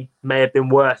that he may have been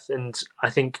worth. And I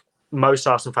think most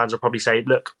Arsenal fans will probably say,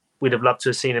 look, we'd have loved to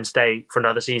have seen him stay for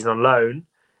another season on loan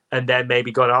and then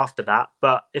maybe gone after that.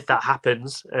 But if that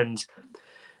happens and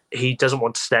he doesn't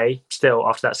want to stay still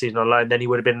after that season on loan, then he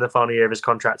would have been in the final year of his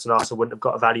contract, and Arsenal wouldn't have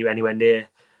got a value anywhere near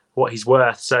what he's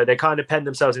worth. So they kind of penned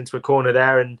themselves into a corner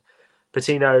there, and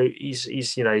Patino, he's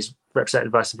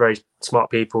represented by some very smart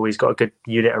people. He's got a good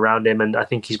unit around him, and I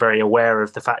think he's very aware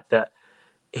of the fact that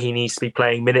he needs to be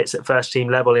playing minutes at first team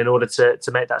level in order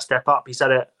to make that step up. He's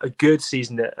had a good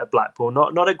season at Blackpool,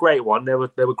 not a great one. There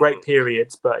were great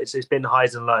periods, but it's been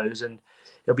highs and lows, and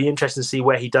it'll be interesting to see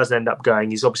where he does end up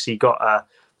going. He's obviously got a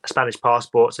Spanish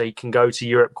passport, so he can go to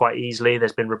Europe quite easily.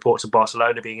 There's been reports of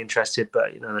Barcelona being interested,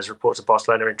 but there's reports of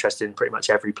Barcelona interested in pretty much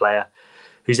every player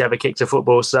who's ever kicked a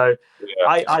football. So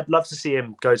I'd love to see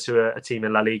him go to a team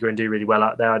in La Liga and do really well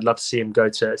out there. I'd love to see him go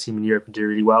to a team in Europe and do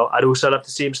really well. I'd also love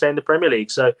to see him stay in the Premier League.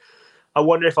 So I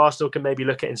wonder if Arsenal can maybe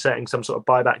look at inserting some sort of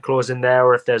buyback clause in there,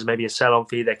 or if there's maybe a sell-on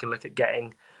fee they can look at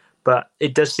getting. But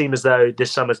it does seem as though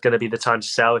this summer's going to be the time to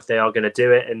sell if they are going to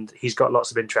do it. And he's got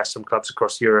lots of interest from clubs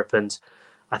across Europe, and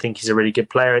I think he's a really good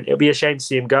player. And it'll be a shame to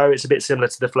see him go. It's a bit similar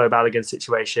to the Flo Balogun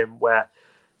situation, where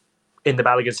in the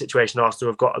Balogun situation,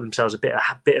 Arsenal have got themselves a bit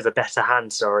of a better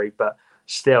hand, but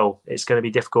still, it's going to be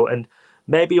difficult. And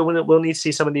maybe we'll need to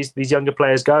see some of these younger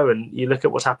players go. And you look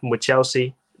at what's happened with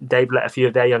Chelsea. They've let a few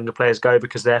of their younger players go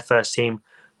because their first team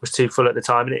was too full at the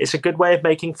time. And it's a good way of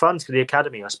making funds for the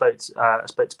academy. I spoke to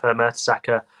Per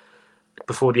Mertesacker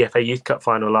before the FA Youth Cup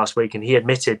final last week, and he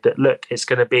admitted that, look, it's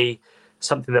going to be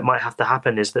something that might have to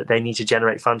happen, is that they need to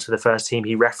generate funds for the first team.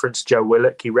 He referenced Joe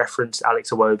Willock, he referenced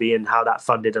Alex Iwobi, and how that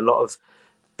funded a lot of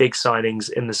big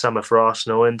signings in the summer for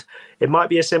Arsenal. And it might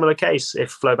be a similar case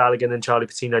if Flo Balogun and Charlie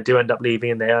Patino do end up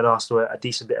leaving and they earn Arsenal a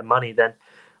decent bit of money. Then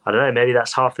I don't know, maybe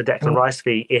that's half the Declan Rice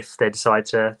fee if they decide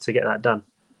to get that done.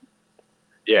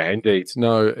 Yeah, indeed.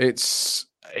 No, it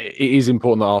is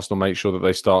important that Arsenal make sure that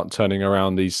they start turning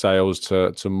around these sales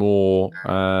to more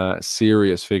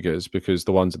serious figures, because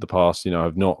the ones of the past,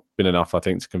 have not been enough, I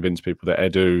think, to convince people that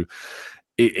Edu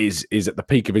is at the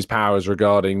peak of his powers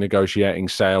regarding negotiating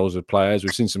sales of players.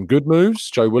 We've seen some good moves.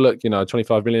 Joe Willock,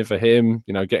 25 million for him,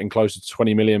 getting closer to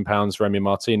 20 million pounds for Emi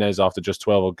Martinez after just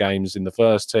 12 games in the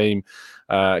first team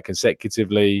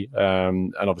consecutively.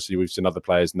 And obviously we've seen other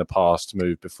players in the past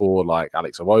move before, like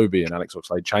Alex Iwobi and Alex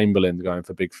Oxlade-Chamberlain going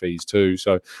for big fees too.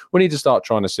 So we need to start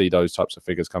trying to see those types of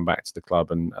figures come back to the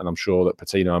club. And I'm sure that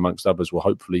Patino, amongst others, will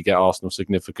hopefully get Arsenal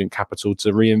significant capital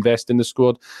to reinvest in the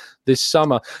squad this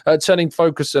summer. Turning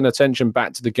focus and attention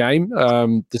back to the game,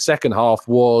 the second half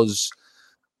was...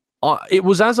 it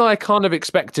was as I kind of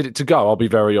expected it to go, I'll be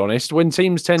very honest. When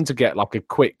teams tend to get like a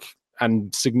quick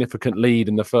and significant lead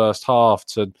in the first half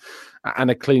and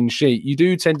a clean sheet, you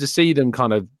do tend to see them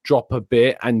kind of drop a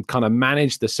bit and kind of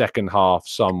manage the second half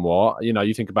somewhat.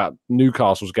 You think about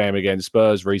Newcastle's game against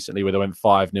Spurs recently, where they went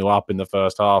 5-0 up in the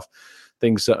first half.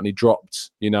 Things certainly dropped,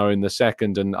 in the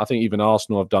second. And I think even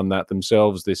Arsenal have done that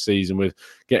themselves this season with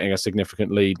getting a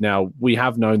significant lead. Now, we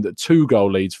have known that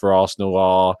 2-goal leads for Arsenal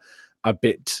are a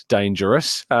bit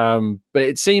dangerous. But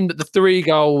it seemed that the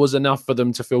 3-goal was enough for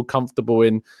them to feel comfortable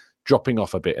in dropping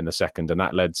off a bit in the second, and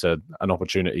that led to an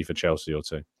opportunity for Chelsea or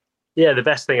two. Yeah, the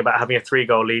best thing about having a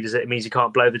 3-goal lead is it means you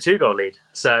can't blow the 2-goal lead.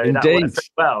 So Indeed. That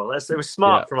worked well. It was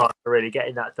smart from Arsenal, really,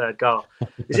 getting that third goal.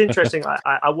 It's interesting.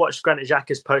 I watched Granit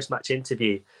Xhaka's post-match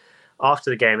interview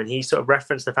after the game, and he sort of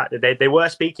referenced the fact that they were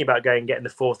speaking about getting the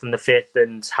fourth and the fifth,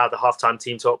 and how the halftime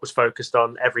team talk was focused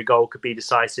on every goal could be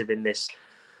decisive in this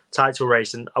title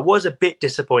race. And I was a bit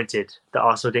disappointed that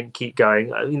Arsenal didn't keep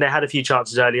going. I mean, they had a few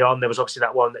chances early on. There was obviously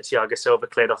that one that Thiago Silva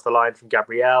cleared off the line from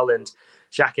Gabriel, and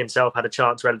Xhaka himself had a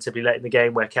chance relatively late in the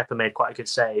game where Kepa made quite a good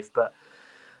save. But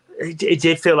it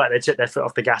did feel like they took their foot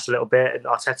off the gas a little bit, and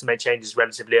Arteta made changes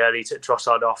relatively early, took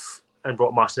Trossard off and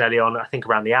brought Martinelli on, I think,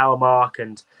 around the hour mark.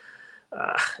 And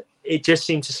it just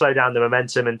seemed to slow down the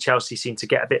momentum, and Chelsea seemed to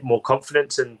get a bit more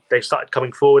confidence, and they started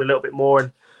coming forward a little bit more.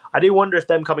 And I do wonder if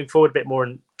them coming forward a bit more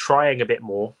and trying a bit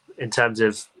more in terms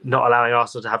of not allowing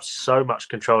Arsenal to have so much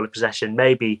control of possession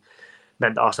maybe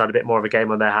meant that Arsenal had a bit more of a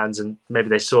game on their hands, and maybe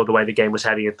they saw the way the game was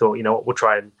heading and thought, we'll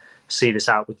try and see this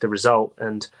out with the result.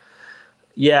 And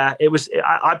yeah, it was.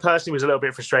 I personally was a little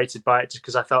bit frustrated by it, just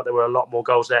because I felt there were a lot more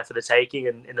goals there for the taking.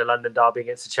 And in the London derby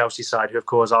against the Chelsea side, who have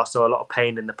caused Arsenal a lot of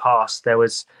pain in the past, there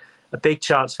was a big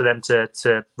chance for them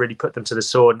to really put them to the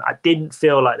sword. And I didn't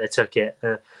feel like they took it.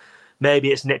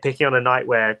 Maybe it's nitpicking on a night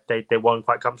where they won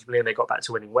quite comfortably and they got back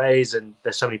to winning ways, and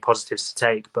there's so many positives to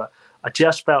take. But I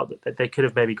just felt that they could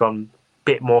have maybe gone a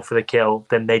bit more for the kill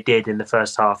than they did in the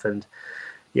first half. And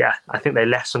yeah, I think they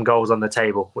left some goals on the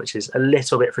table, which is a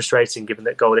little bit frustrating given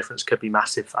that goal difference could be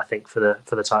massive, I think, for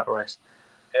the title race.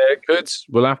 Yeah, it could.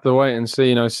 We'll have to wait and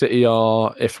see. City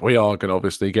are, if we are going to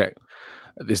obviously get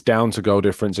this down to goal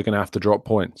difference are going to have to drop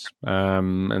points.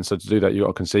 And so to do that, you've got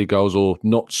to concede goals or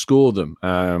not score them.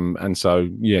 And so,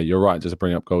 yeah, you're right. Just to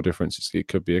bring up goal difference, it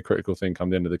could be a critical thing come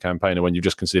the end of the campaign. And when you've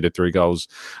just conceded 3 goals,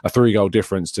 a 3-goal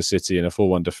difference to City in a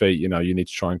 4-1 defeat, you need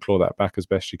to try and claw that back as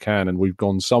best you can. And we've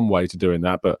gone some way to doing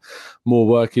that, but more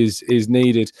work is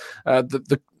needed.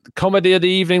 The comedy of the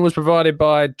evening was provided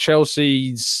by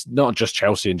Chelsea's, not just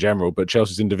Chelsea in general, but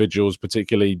Chelsea's individuals,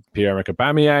 particularly Pierre-Emerick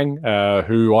Aubameyang,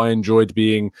 who I enjoyed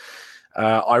being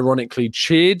ironically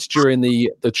cheered during the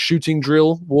shooting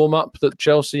drill warm-up that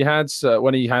Chelsea had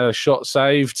when he had a shot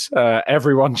saved.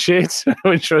 Everyone cheered,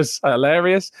 which was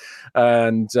hilarious.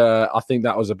 And I think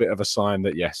that was a bit of a sign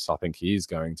that, yes, I think he is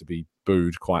going to be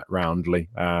booed quite roundly,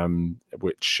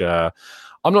 which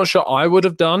I'm not sure I would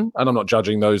have done, and I'm not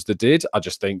judging those that did. I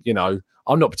just think,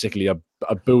 I'm not particularly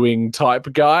a booing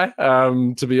type guy,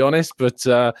 to be honest, but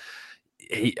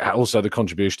he also, the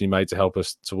contribution he made to help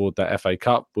us toward that FA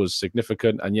Cup was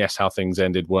significant. And yes, how things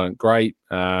ended weren't great.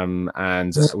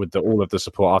 And with all of the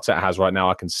support Arteta has right now,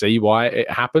 I can see why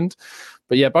it happened.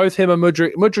 But yeah, both him and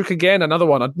Mudryk again, another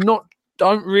one. I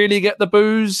don't really get the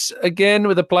boos again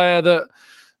with a player that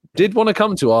did want to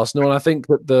come to Arsenal, and I think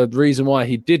that the reason why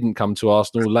he didn't come to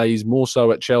Arsenal lays more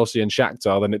so at Chelsea and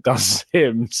Shakhtar than it does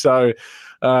him. So,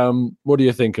 what do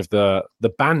you think of the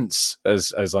bants,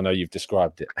 as I know you've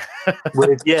described it?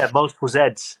 With multiple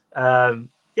Zs.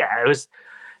 It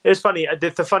was funny.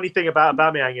 The funny thing about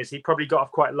Aubameyang is he probably got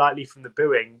off quite lightly from the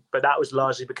booing, but that was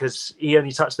largely because he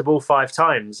only touched the ball 5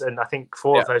 times, and I think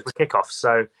 4 of those were kickoffs.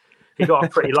 So he got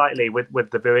off pretty lightly with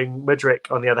the booing.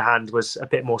 Mudryk, on the other hand, was a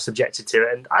bit more subjected to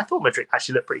it. And I thought Mudryk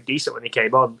actually looked pretty decent when he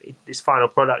came on. His final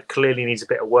product clearly needs a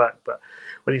bit of work. But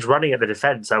when he's running at the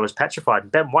defence, I was petrified.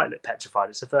 And Ben White looked petrified.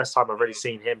 It's the first time I've really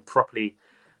seen him properly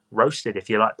roasted, if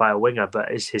you like, by a winger. But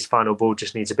his final ball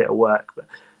just needs a bit of work. But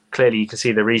clearly you can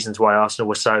see the reasons why Arsenal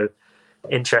were so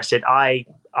interested.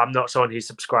 I'm not someone who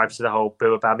subscribes to the whole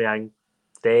boo Aubameyang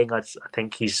thing. I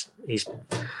think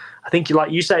I think, like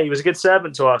you say, he was a good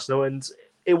servant to Arsenal, and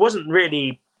it wasn't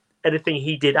really anything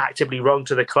he did actively wrong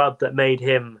to the club that made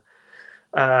him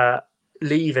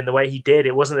leave in the way he did.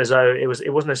 It wasn't as though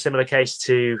it wasn't a similar case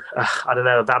to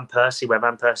Van Persie, where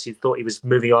Van Persie thought he was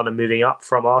moving on and moving up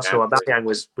from Arsenal. And Aubameyang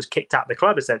was kicked out of the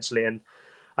club essentially, and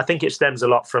I think it stems a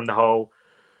lot from the whole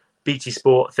BT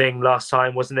Sport thing last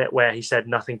time, wasn't it, where he said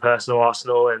nothing personal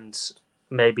Arsenal, and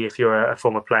maybe if you're a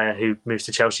former player who moves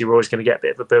to Chelsea, you're always going to get a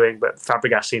bit of a booing, but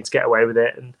Fabregas seems to get away with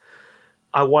it. And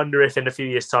I wonder if in a few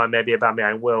years' time, maybe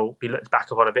Aubameyang will be looked back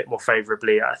upon a bit more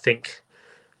favourably. I think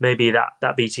maybe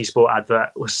that BT Sport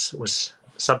advert was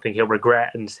something he'll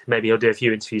regret, and maybe he'll do a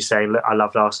few interviews saying, look, I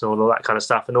loved Arsenal and all that kind of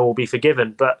stuff, and all will be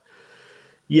forgiven. But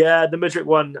yeah, the Mudryk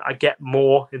one, I get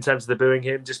more in terms of the booing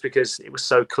him, just because it was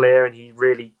so clear and he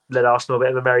really led Arsenal a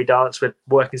bit of a merry dance with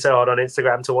working so hard on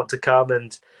Instagram to want to come,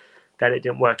 and then it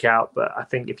didn't work out. But I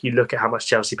think if you look at how much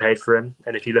Chelsea paid for him,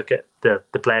 and if you look at the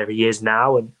player he is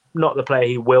now and not the player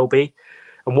he will be,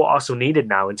 and what Arsenal needed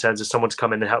now in terms of someone to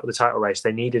come in and help with the title race,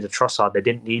 they needed a Trossard. They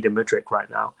didn't need a Mudryk right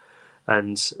now.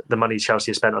 And the money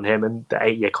Chelsea have spent on him and the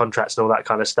 8-year contracts and all that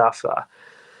kind of stuff,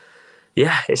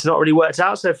 it's not really worked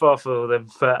out so far for them.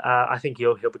 But I think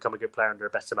he'll become a good player under a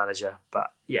better manager.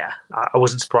 But yeah, I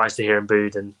wasn't surprised to hear him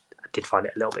booed, and I did find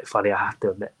it a little bit funny, I have to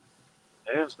admit.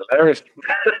 Yeah, it was hilarious.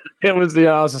 It was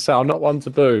as I say, I'm not one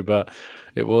to boo, but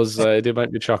it was. It did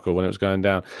make me chuckle when it was going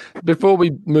down. Before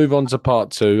we move on to part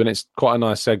 2, and it's quite a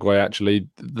nice segue actually.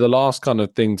 The last kind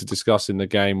of thing to discuss in the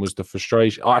game was the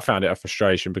frustration. I found it a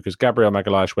frustration because Gabriel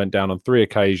Magalhaes went down on 3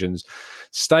 occasions,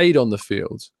 stayed on the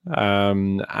field,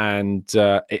 and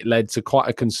it led to quite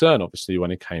a concern, obviously,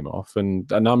 when it came off. And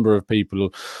a number of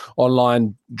people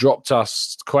online dropped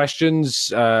us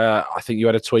questions. I think you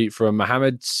had a tweet from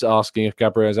Mohammed asking if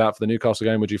Gabriel's out for the Newcastle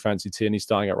game, would you fancy Tierney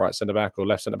starting at right centre-back or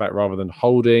left centre-back rather than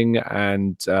Holding?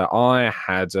 And I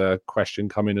had a question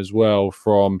come in as well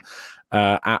from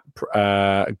at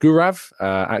Gurav,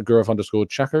 at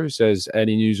Gurav_Chaka, who says,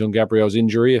 any news on Gabriel's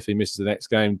injury? If he misses the next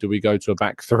game, do we go to a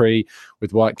back 3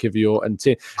 with White, Kivior and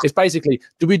Tierney? It's basically,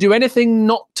 do we do anything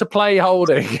not to play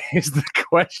Holding is the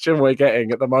question we're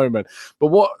getting at the moment. But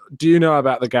what do you know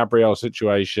about the Gabriel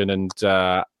situation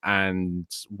and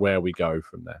where we go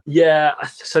from there? Yeah,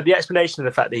 so the explanation of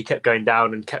the fact that he kept going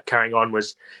down and kept carrying on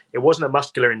was it wasn't a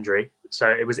muscular injury. So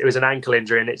it was an ankle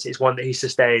injury, and it's one that he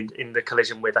sustained in the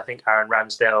collision with, I think, Aaron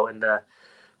Ramsdale in the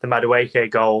Madueke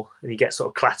goal, and he gets sort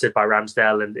of clattered by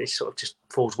Ramsdale, and it sort of just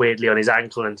falls weirdly on his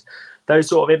ankle. And those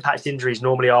sort of impact injuries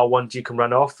normally are ones you can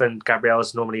run off, and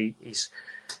Gabriel's normally he's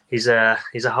he's a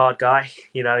hard guy.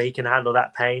 You know, he can handle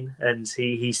that pain, and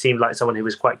he seemed like someone who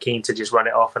was quite keen to just run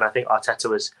it off. And I think Arteta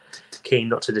was keen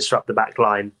not to disrupt the back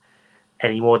line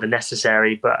any more than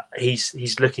necessary. But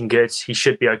he's looking good. He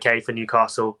should be okay for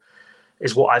Newcastle,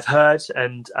 is what I've heard.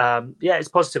 And it's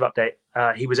a positive update.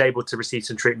 He was able to receive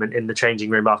some treatment in the changing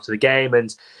room after the game,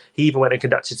 and he even went and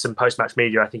conducted some post-match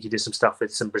media. I think he did some stuff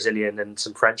with some Brazilian and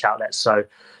some French outlets. So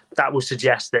that will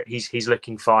suggest that he's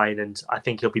looking fine, and I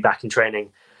think he'll be back in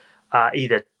training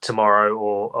either tomorrow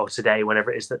or today,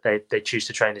 whenever it is that they choose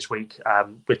to train this week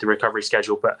with the recovery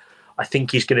schedule. But I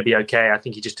think he's going to be okay. I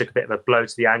think he just took a bit of a blow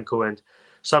to the ankle, and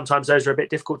sometimes those are a bit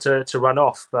difficult to run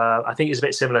off. I think it's a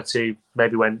bit similar to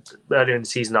maybe when earlier in the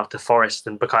season after Forest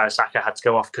and Bukayo Saka had to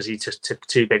go off because he just took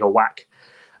too big a whack.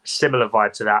 Similar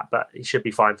vibe to that, but he should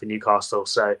be fine for Newcastle.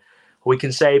 So we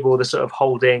can save all the sort of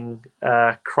holding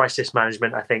crisis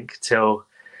management, I think, till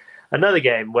another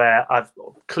game where I've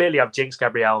jinxed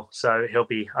Gabriel, so he'll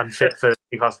be unfit for the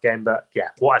Newcastle game. But yeah,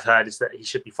 what I've heard is that he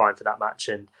should be fine for that match,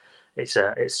 and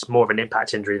it's more of an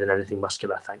impact injury than anything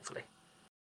muscular, thankfully.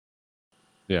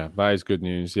 Yeah, that is good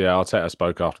news. Yeah, Arteta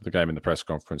spoke after the game in the press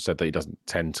conference, said that he doesn't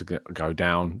tend to go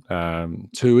down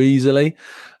too easily.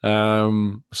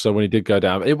 So when he did go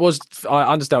down, I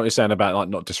understand what you're saying about like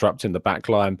not disrupting the back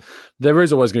line. There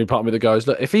is always going to be part of me that goes,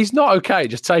 look, if he's not okay,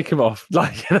 just take him off.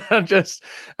 Like, just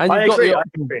and I you've agree. got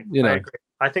I agree.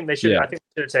 I think they should. Yeah. I think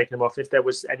they should have taken him off. If there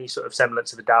was any sort of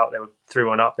semblance of a doubt, they threw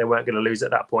one up. They weren't going to lose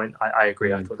at that point. I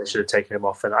agree. I thought they should have taken him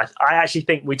off, and I actually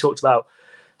think we talked about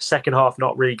second half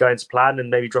not really going to plan and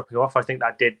maybe dropping off. I think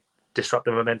that did disrupt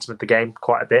the momentum of the game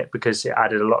quite a bit because it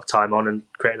added a lot of time on and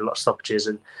created a lot of stoppages.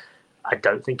 And I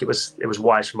don't think it was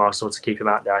wise from Arsenal to keep him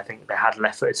out there. I think they had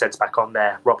left-footed centre back on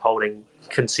there. Rob Holding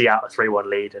can see out a 3-1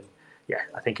 lead, and yeah,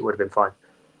 I think it would have been fine.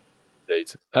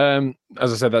 Indeed.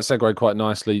 As I said, that segued quite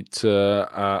nicely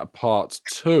to part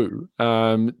 2.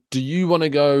 Do you want to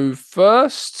go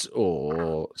first,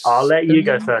 or I'll let you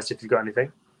go first if you've got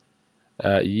anything.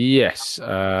 Yes,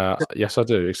 I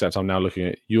do. Except I'm now looking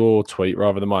at your tweet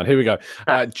rather than mine. Here we go.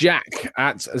 Jack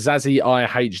at Zazzy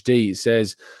IHD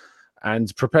says,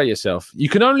 and prepare yourself. You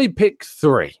can only pick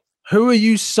 3. Who are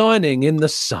you signing in the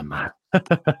summer?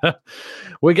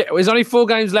 There's only 4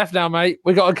 games left now, mate.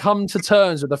 We got to come to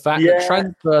terms with the fact that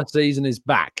transfer season is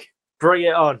back. Bring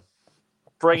it on.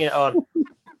 Bring it on.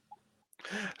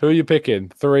 Who are you picking?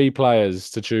 3 players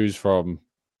to choose from.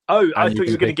 Oh, I thought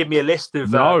you were going to give me a list of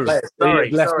players.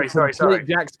 Sorry.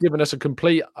 Jack's given us a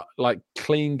complete,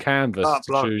 clean canvas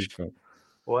to choose from.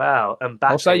 Wow.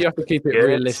 I'll say you have to keep it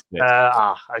realistic.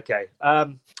 Okay.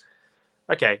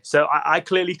 Okay, so I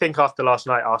clearly think after last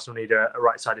night, Arsenal need a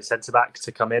right-sided centre-back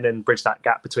to come in and bridge that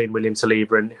gap between William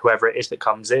Saliba and whoever it is that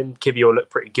comes in. Kivior will look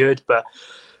pretty good, but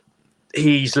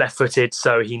he's left-footed,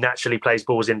 so he naturally plays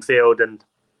balls in field, and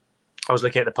I was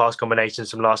looking at the pass combinations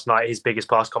from last night. His biggest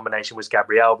pass combination was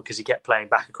Gabriel because he kept playing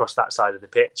back across that side of the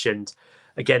pitch and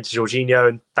again to Jorginho.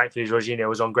 And thankfully, Jorginho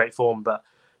was on great form, but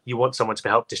you want someone to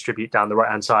help distribute down the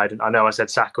right-hand side. And I know I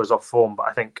said Saka was off form, but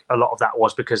I think a lot of that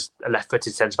was because a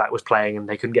left-footed centre-back was playing and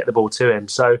they couldn't get the ball to him.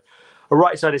 So a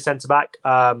right-sided centre-back,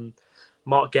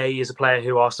 Mark Gay is a player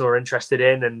who Arsenal are interested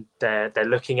in and they're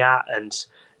looking at. And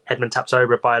Edmund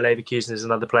Tapsoba at Bayer Leverkusen is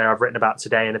another player I've written about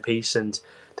today in a piece, and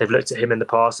they've looked at him in the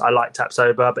past. I like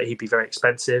Tapsoba, but he'd be very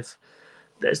expensive.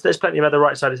 There's plenty of other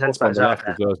right-sided centre-backs out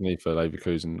there. Doesn't he, for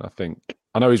Leverkusen? I think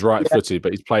I know he's right-footed,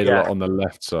 but he's played a lot on the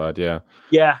left side. Yeah.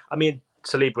 Yeah, I mean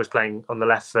Saliba was playing on the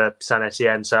left for Saint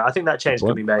Etienne, so I think that change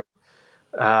can be made.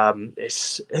 I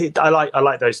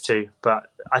like those two,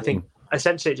 but I think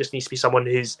essentially it just needs to be someone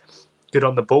who's good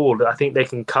on the ball. I think they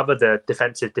can cover the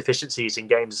defensive deficiencies in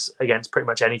games against pretty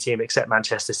much any team except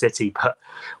Manchester City. But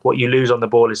what you lose on the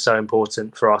ball is so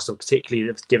important for Arsenal,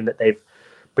 particularly given that they've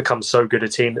become so good a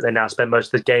team that they now spend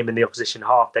most of the game in the opposition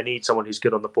half. They need someone who's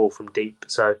good on the ball from deep.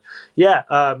 So,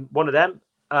 one of them.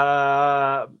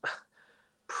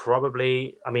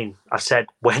 Probably, I mean, I said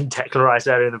when Declan Rice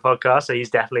earlier in the podcast, so he's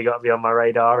definitely got to be on my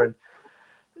radar. And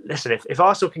listen, if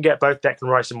Arsenal can get both Declan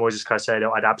Rice and Moises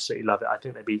Caicedo, I'd absolutely love it. I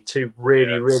think they'd be 2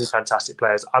 really, really fantastic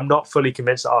players. I'm not fully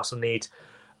convinced that Arsenal need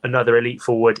another elite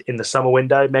forward in the summer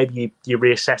window. Maybe you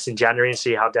reassess in January and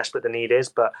see how desperate the need is.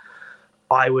 But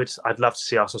I'd love to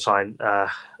see Arsenal sign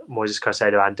Moises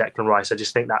Caicedo and Declan Rice. I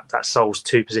just think that solves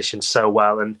 2 positions so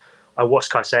well. And I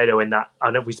watched Caicedo in that.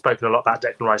 I know we've spoken a lot about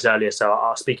Declan Rice earlier, so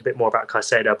I'll speak a bit more about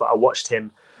Caicedo. But I watched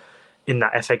him in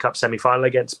that FA Cup semi-final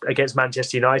against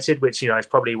Manchester United, which is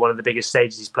probably one of the biggest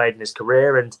stages he's played in his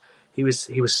career, and he was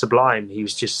sublime. He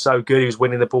was just so good. He was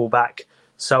winning the ball back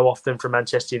so often from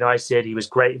Manchester United. He was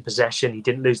great in possession. He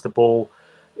didn't lose the ball.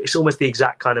 it's almost the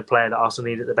exact kind of player that Arsenal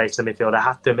need at the base of the midfield. I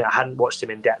have to admit, I hadn't watched him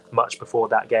in depth much before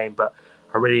that game, but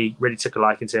I really, really took a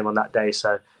liking to him on that day.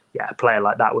 So, yeah, a player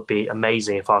like that would be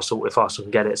amazing if Arsenal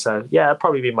can get it. So, yeah, it'd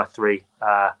probably be my three,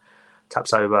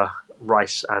 Tapsoba,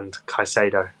 Rice and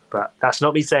Caicedo. But that's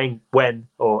not me saying when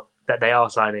or that they are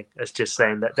signing. It's just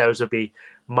saying that those would be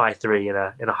my three in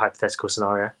a hypothetical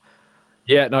scenario.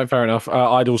 Yeah, no, fair enough.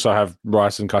 I'd also have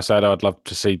Rice and Caicedo. I'd love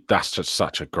to see. That's just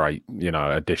such a great,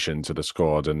 addition to the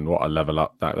squad, and what a level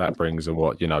up that brings, and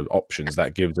what options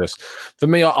that gives us. For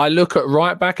me, I look at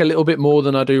right back a little bit more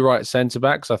than I do right centre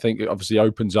backs. I think it obviously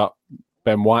opens up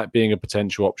Ben White being a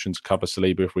potential option to cover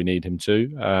Saliba if we need him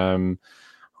to.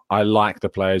 I like the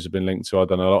players who've been linked to. I've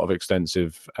done a lot of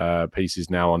extensive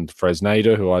pieces now on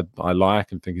Fresneda, who I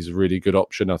like and think is a really good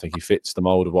option. I think he fits the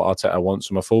mould of what Arteta wants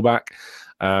from a fullback.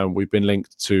 We've been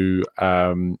linked to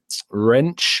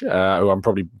Wrench, who I'm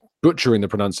probably butchering the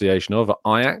pronunciation of,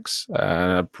 Ajax.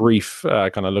 A brief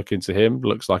kind of look into him.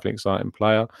 Looks like an exciting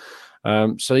player.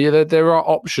 So, yeah, there are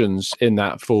options in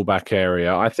that fullback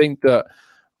area. I think that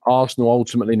Arsenal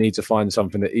ultimately need to find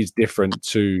something that is different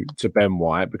to Ben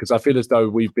White, because I feel as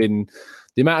though the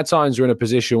amount of times we're in a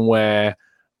position where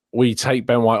we take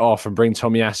Ben White off and bring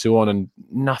Tomiyasu on and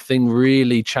nothing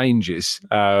really changes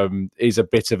is a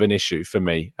bit of an issue for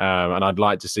me. And I'd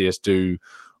like to see us do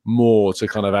more to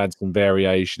kind of add some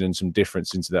variation and some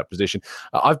difference into that position.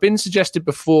 I've been suggested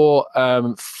before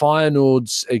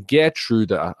Feyenoord's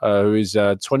Geertruida, who is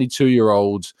a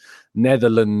 22-year-old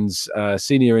Netherlands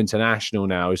senior international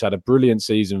now, who's had a brilliant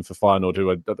season for Feyenoord, who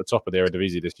are at the top of the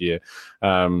Eredivisie this year.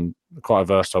 Quite a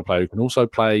versatile player who can also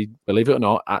play, believe it or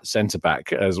not, at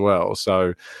centre-back as well.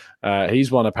 So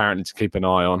he's one apparently to keep an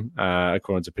eye on,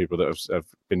 according to people that have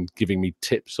been giving me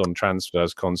tips on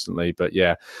transfers constantly. But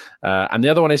yeah, and the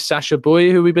other one is Sacha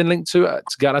Boey, who we've been linked to at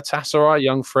Galatasaray,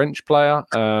 young French player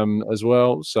as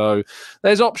well. So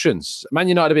there's options. Man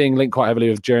United are being linked quite heavily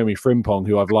with Jeremy Frimpong,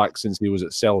 who I've liked since he was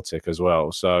at Celtic as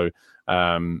well. So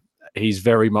he's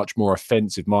very much more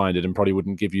offensive-minded and probably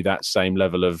wouldn't give you that same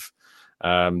level of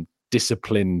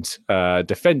disciplined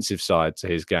defensive side to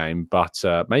his game, but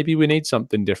maybe we need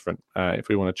something different if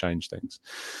we want to change things.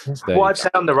 So what I'd say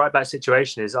on the right back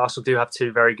situation is Arsenal do have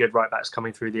two very good right backs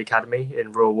coming through the academy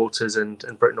in Royal Walters and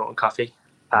Britton Norton-Cuffy.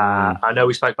 I know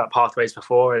we spoke about pathways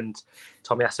before, and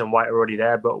Tomiyasu and White are already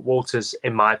there, but Walters,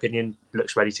 in my opinion,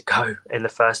 looks ready to go in the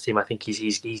first team. I think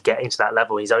he's getting to that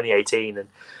level. He's only 18, and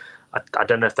I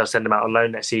don't know if they'll send him out on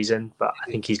loan next season, but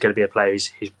I think he's going to be a player who's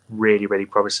really, really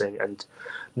promising. And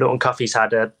Norton-Cuffy's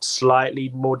had a slightly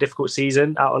more difficult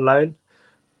season out on loan,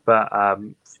 but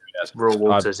Royal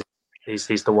Walters, he's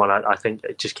the one I think.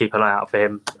 Just keep an eye out for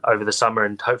him over the summer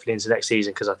and hopefully into next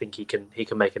season, because I think he can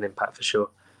make an impact for sure.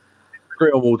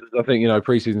 Royal Walters, I think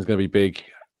pre-season's going to be big.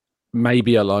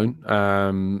 Maybe a loan.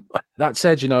 That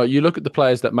said, you look at the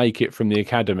players that make it from the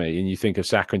academy and you think of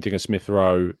Saka and think of Smith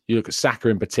Rowe. You look at Saka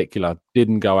in particular,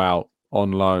 didn't go out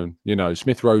on loan.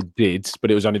 Smith Rowe did, but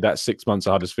it was only that 6 months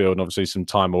at Huddersfield and obviously some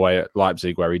time away at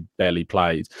Leipzig where he barely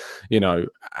played. I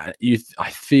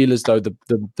feel as though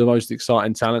the most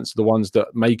exciting talents are the ones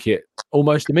that make it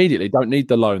almost immediately, don't need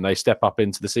the loan. They step up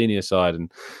into the senior side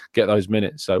and get those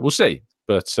minutes. So we'll see.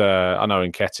 But I know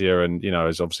Nketiah and,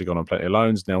 has obviously gone on plenty of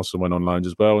loans. Nelson went on loans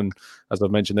as well. And as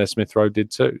I've mentioned there, Smith Rowe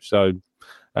did too. So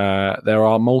there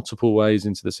are multiple ways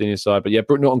into the senior side. But yeah,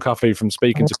 Britton Norton-Cuffy, from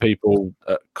speaking to people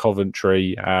at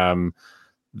Coventry,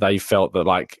 they felt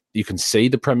that you can see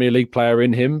the Premier League player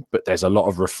in him, but there's a lot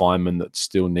of refinement that's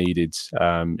still needed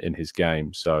in his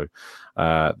game. So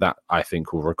that I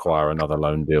think will require another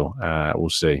loan deal. We'll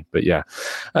see. But yeah.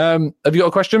 Have you got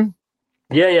a question?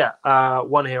 Yeah.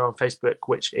 One here on Facebook,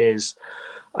 which is,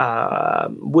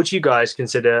 would you guys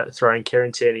consider throwing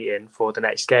Kieran Tierney in for the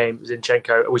next game?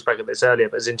 Zinchenko, we spoke about this earlier,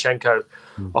 but Zinchenko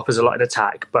offers a lot in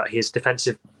attack, but his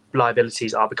defensive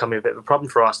liabilities are becoming a bit of a problem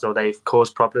for Arsenal. They've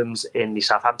caused problems in the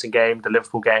Southampton game, the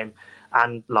Liverpool game,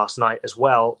 and last night as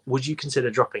well. Would you consider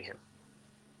dropping him?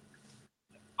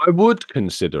 I would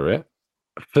consider it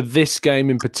for this game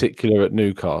in particular at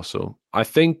Newcastle. I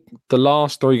think the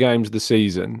last three games of the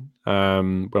season,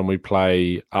 when we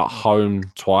play at home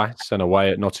twice and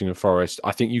away at Nottingham Forest,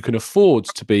 I think you can afford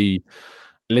to be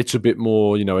a little bit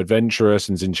more, adventurous,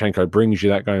 and Zinchenko brings you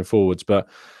that going forwards. But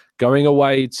going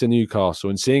away to Newcastle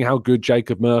and seeing how good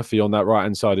Jacob Murphy on that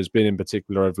right-hand side has been in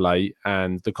particular of late,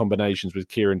 and the combinations with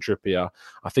Kieran Trippier,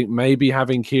 I think maybe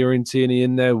having Kieran Tierney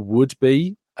in there would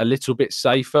be a little bit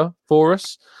safer for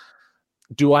us.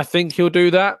 Do I think he'll do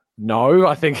that? No,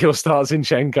 I think he'll start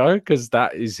Zinchenko because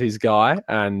that is his guy.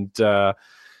 And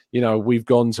we've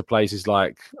gone to places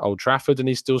like Old Trafford and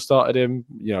he still started him.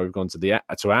 We've gone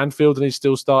to Anfield and he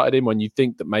still started him, when you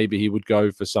think that maybe he would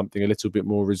go for something a little bit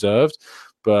more reserved.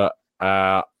 But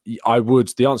the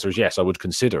answer is yes, I would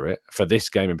consider it for this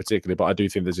game in particular, but I do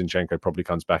think that Zinchenko probably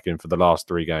comes back in for the last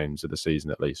 3 games of the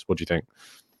season at least. What do you think?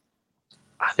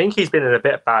 I think he's been in a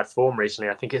bit of bad form recently.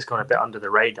 I think it's gone a bit under the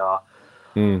radar.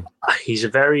 He's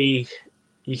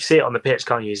you see it on the pitch,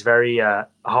 can't you? He's very heart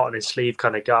on his sleeve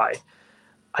kind of guy.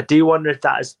 I do wonder if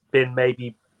that has been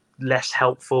maybe less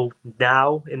helpful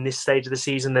now in this stage of the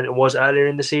season than it was earlier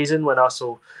in the season when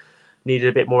Arsenal needed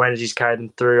a bit more energy to carry them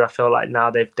through. I feel like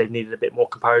now they've needed a bit more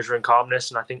composure and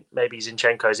calmness, and I think maybe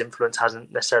Zinchenko's influence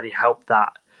hasn't necessarily helped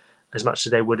that as much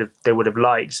as they would have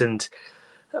liked. And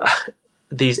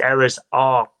these errors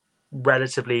are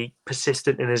relatively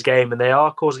persistent in his game, and they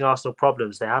are causing Arsenal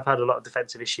problems. They have had a lot of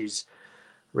defensive issues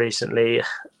recently.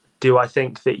 Do I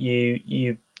think that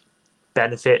you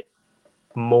benefit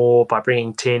more by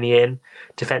bringing Tierney in?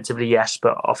 Defensively, yes,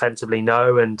 but offensively,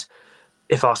 no. And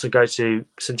if Arsenal go to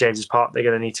St James's Park, they're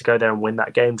going to need to go there and win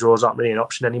that game. Draws aren't really an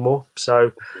option anymore.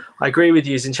 So I agree with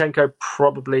you. Zinchenko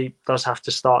probably does have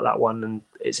to start that one, and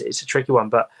it's a tricky one.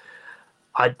 But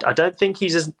I don't think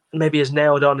he's as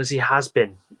nailed on as he has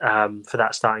been for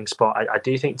that starting spot. I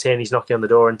do think Tierney's knocking on the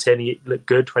door, and Tierney looked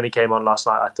good when he came on last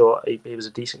night. I thought he was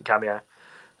a decent cameo,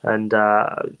 and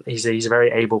he's a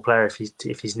very able player if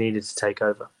he's needed to take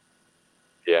over.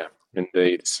 Yeah,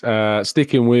 indeed.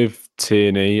 Sticking with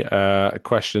Tierney, a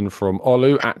question from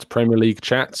Olu at Premier League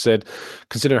Chat said,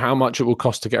 considering how much it will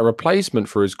cost to get a replacement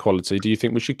for his quality, do you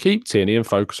think we should keep Tierney and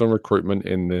focus on recruitment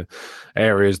in the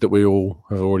areas that we all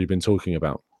have already been talking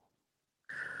about?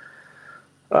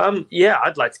 Yeah,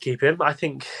 I'd like to keep him. I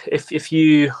think if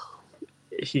you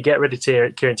get rid of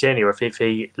Kieran Tierney, or if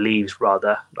he leaves,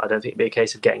 rather, I don't think it'd be a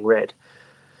case of getting rid.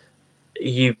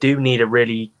 You do need a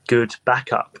really good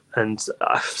backup, and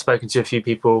I've spoken to a few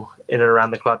people in and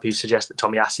around the club who suggest that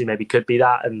Tomiyasu maybe could be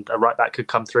that, and a right back could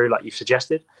come through like you've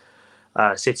suggested.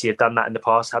 City have done that in the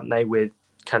past, haven't they, with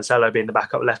Cancelo being the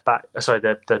backup left back,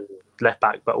 the left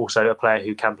back, but also a player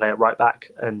who can play at right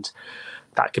back, and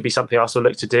that could be something Arsenal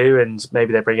look to do, and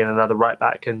maybe they bring in another right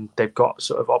back and they've got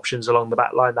sort of options along the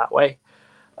back line that way.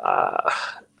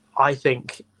 I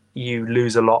think you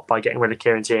lose a lot by getting rid of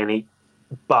Kieran Tierney.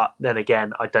 But then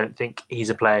again, I don't think he's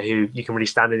a player who you can really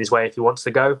stand in his way if he wants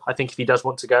to go. I think if he does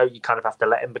want to go, you kind of have to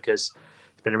let him, because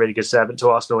he's been a really good servant to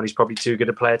Arsenal and he's probably too good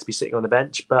a player to be sitting on the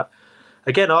bench. But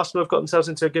again, Arsenal have got themselves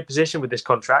into a good position with this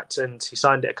contract, and he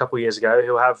signed it a couple of years ago.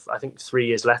 He'll have, I think, 3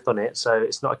 years left on it. So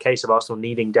it's not a case of Arsenal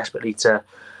needing desperately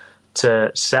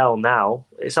to sell now.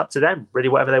 It's up to them, really,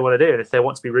 whatever they want to do. And if they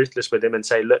want to be ruthless with him and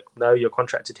say, look, no, you're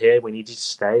contracted here, we need you to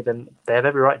stay, then they have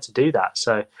every right to do that.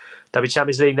 So there'll be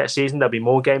Champions League next season. There'll be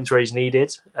more games where he's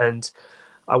needed. And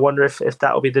I wonder if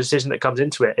that will be the decision that comes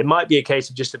into it. It might be a case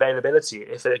of just availability.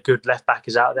 If a good left back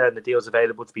is out there and the deal's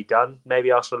available to be done, maybe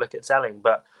Arsenal look at selling.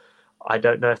 But I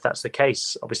don't know if that's the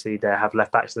case. Obviously, they have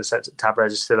left backs in the sense that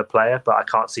Tavares is still a player, but I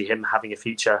can't see him having a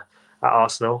future at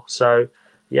Arsenal. So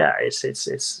yeah, it's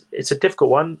a difficult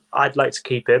one. I'd like to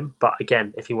keep him, but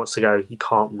again, if he wants to go, you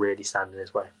can't really stand in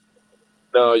his way.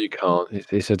 No, you can't.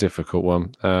 It's a difficult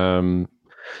one.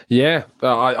 Yeah,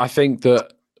 I think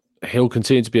that he'll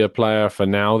continue to be a player for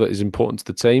now that is important to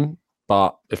the team.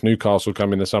 But if Newcastle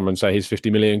come in the summer and say he's 50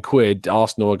 million quid,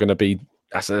 Arsenal are going to be.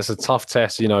 That's a tough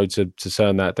test, to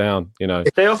turn that down.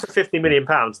 If they offer £50 million,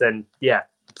 then yeah,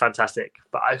 fantastic.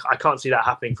 But I can't see that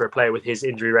happening for a player with his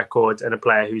injury record and a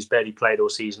player who's barely played all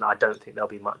season. I don't think there'll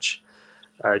be much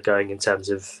going in terms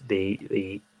of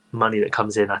the money that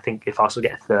comes in. I think if Arsenal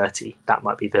get 30, that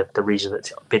might be the region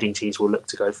that bidding teams will look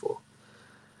to go for.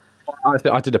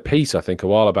 I did a piece, I think, a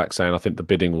while back saying I think the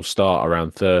bidding will start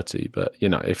around 30. But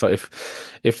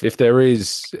if there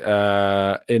is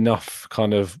enough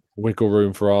kind of wiggle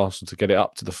room for Arsenal to get it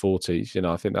up to the 40s,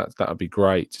 I think that would be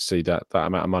great to see that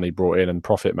amount of money brought in and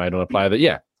profit made on a player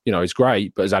that, is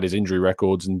great, but has had his injury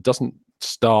records and doesn't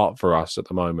start for us at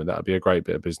the moment. That would be a great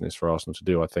bit of business for Arsenal to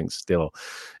do, I think, still,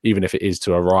 even if it is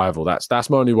to a rival. That's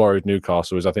my only worry with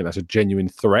Newcastle, is I think that's a genuine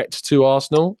threat to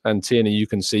Arsenal, and Tierney you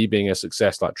can see being a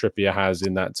success like Trippier has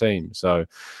in that team. So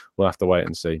we'll have to wait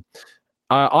and see.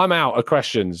 I'm out of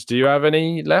questions. Do you have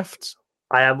any left?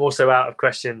 I am also out of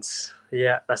questions.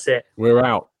 Yeah, that's it. We're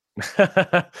out.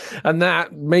 And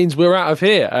that means we're out of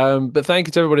here. But thank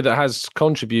you to everybody that has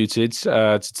contributed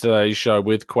to today's show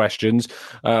with questions.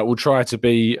 We'll try to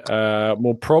be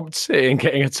more prompt in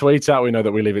getting a tweet out. We know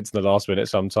that we leave it to the last minute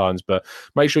sometimes, but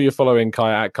make sure you're following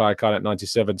Kai at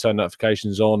KaiNet97. Turn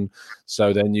notifications on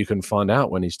so then you can find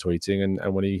out when he's tweeting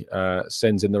and when he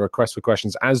sends in the request for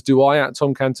questions, as do I at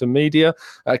Tom Canton Media.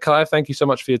 Kai, thank you so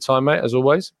much for your time, mate, as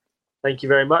always. Thank you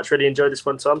very much. Really enjoyed this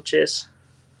one, Tom. Cheers.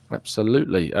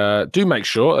 Absolutely. Do make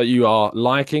sure that you are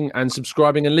liking and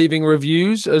subscribing and leaving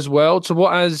reviews as well to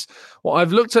what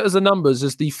I've looked at as the numbers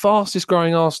as the fastest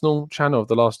growing Arsenal channel of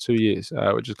the last 2 years,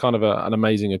 which is kind of an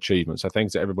amazing achievement. So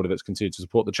thanks to everybody that's continued to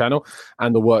support the channel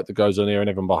and the work that goes on here and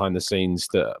everyone behind the scenes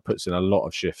that puts in a lot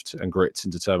of shift and grit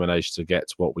and determination to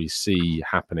get what we see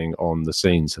happening on the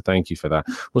scene. So thank you for that.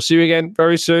 We'll see you again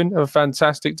very soon. Have a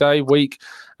fantastic day, week,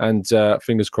 and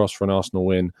fingers crossed for an Arsenal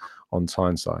win on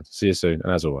Tyneside. See you soon.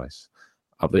 And as always,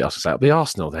 up the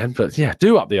Arsenal then. But yeah,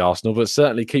 do up the Arsenal, but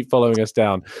certainly keep following us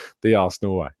down the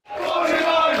Arsenal way.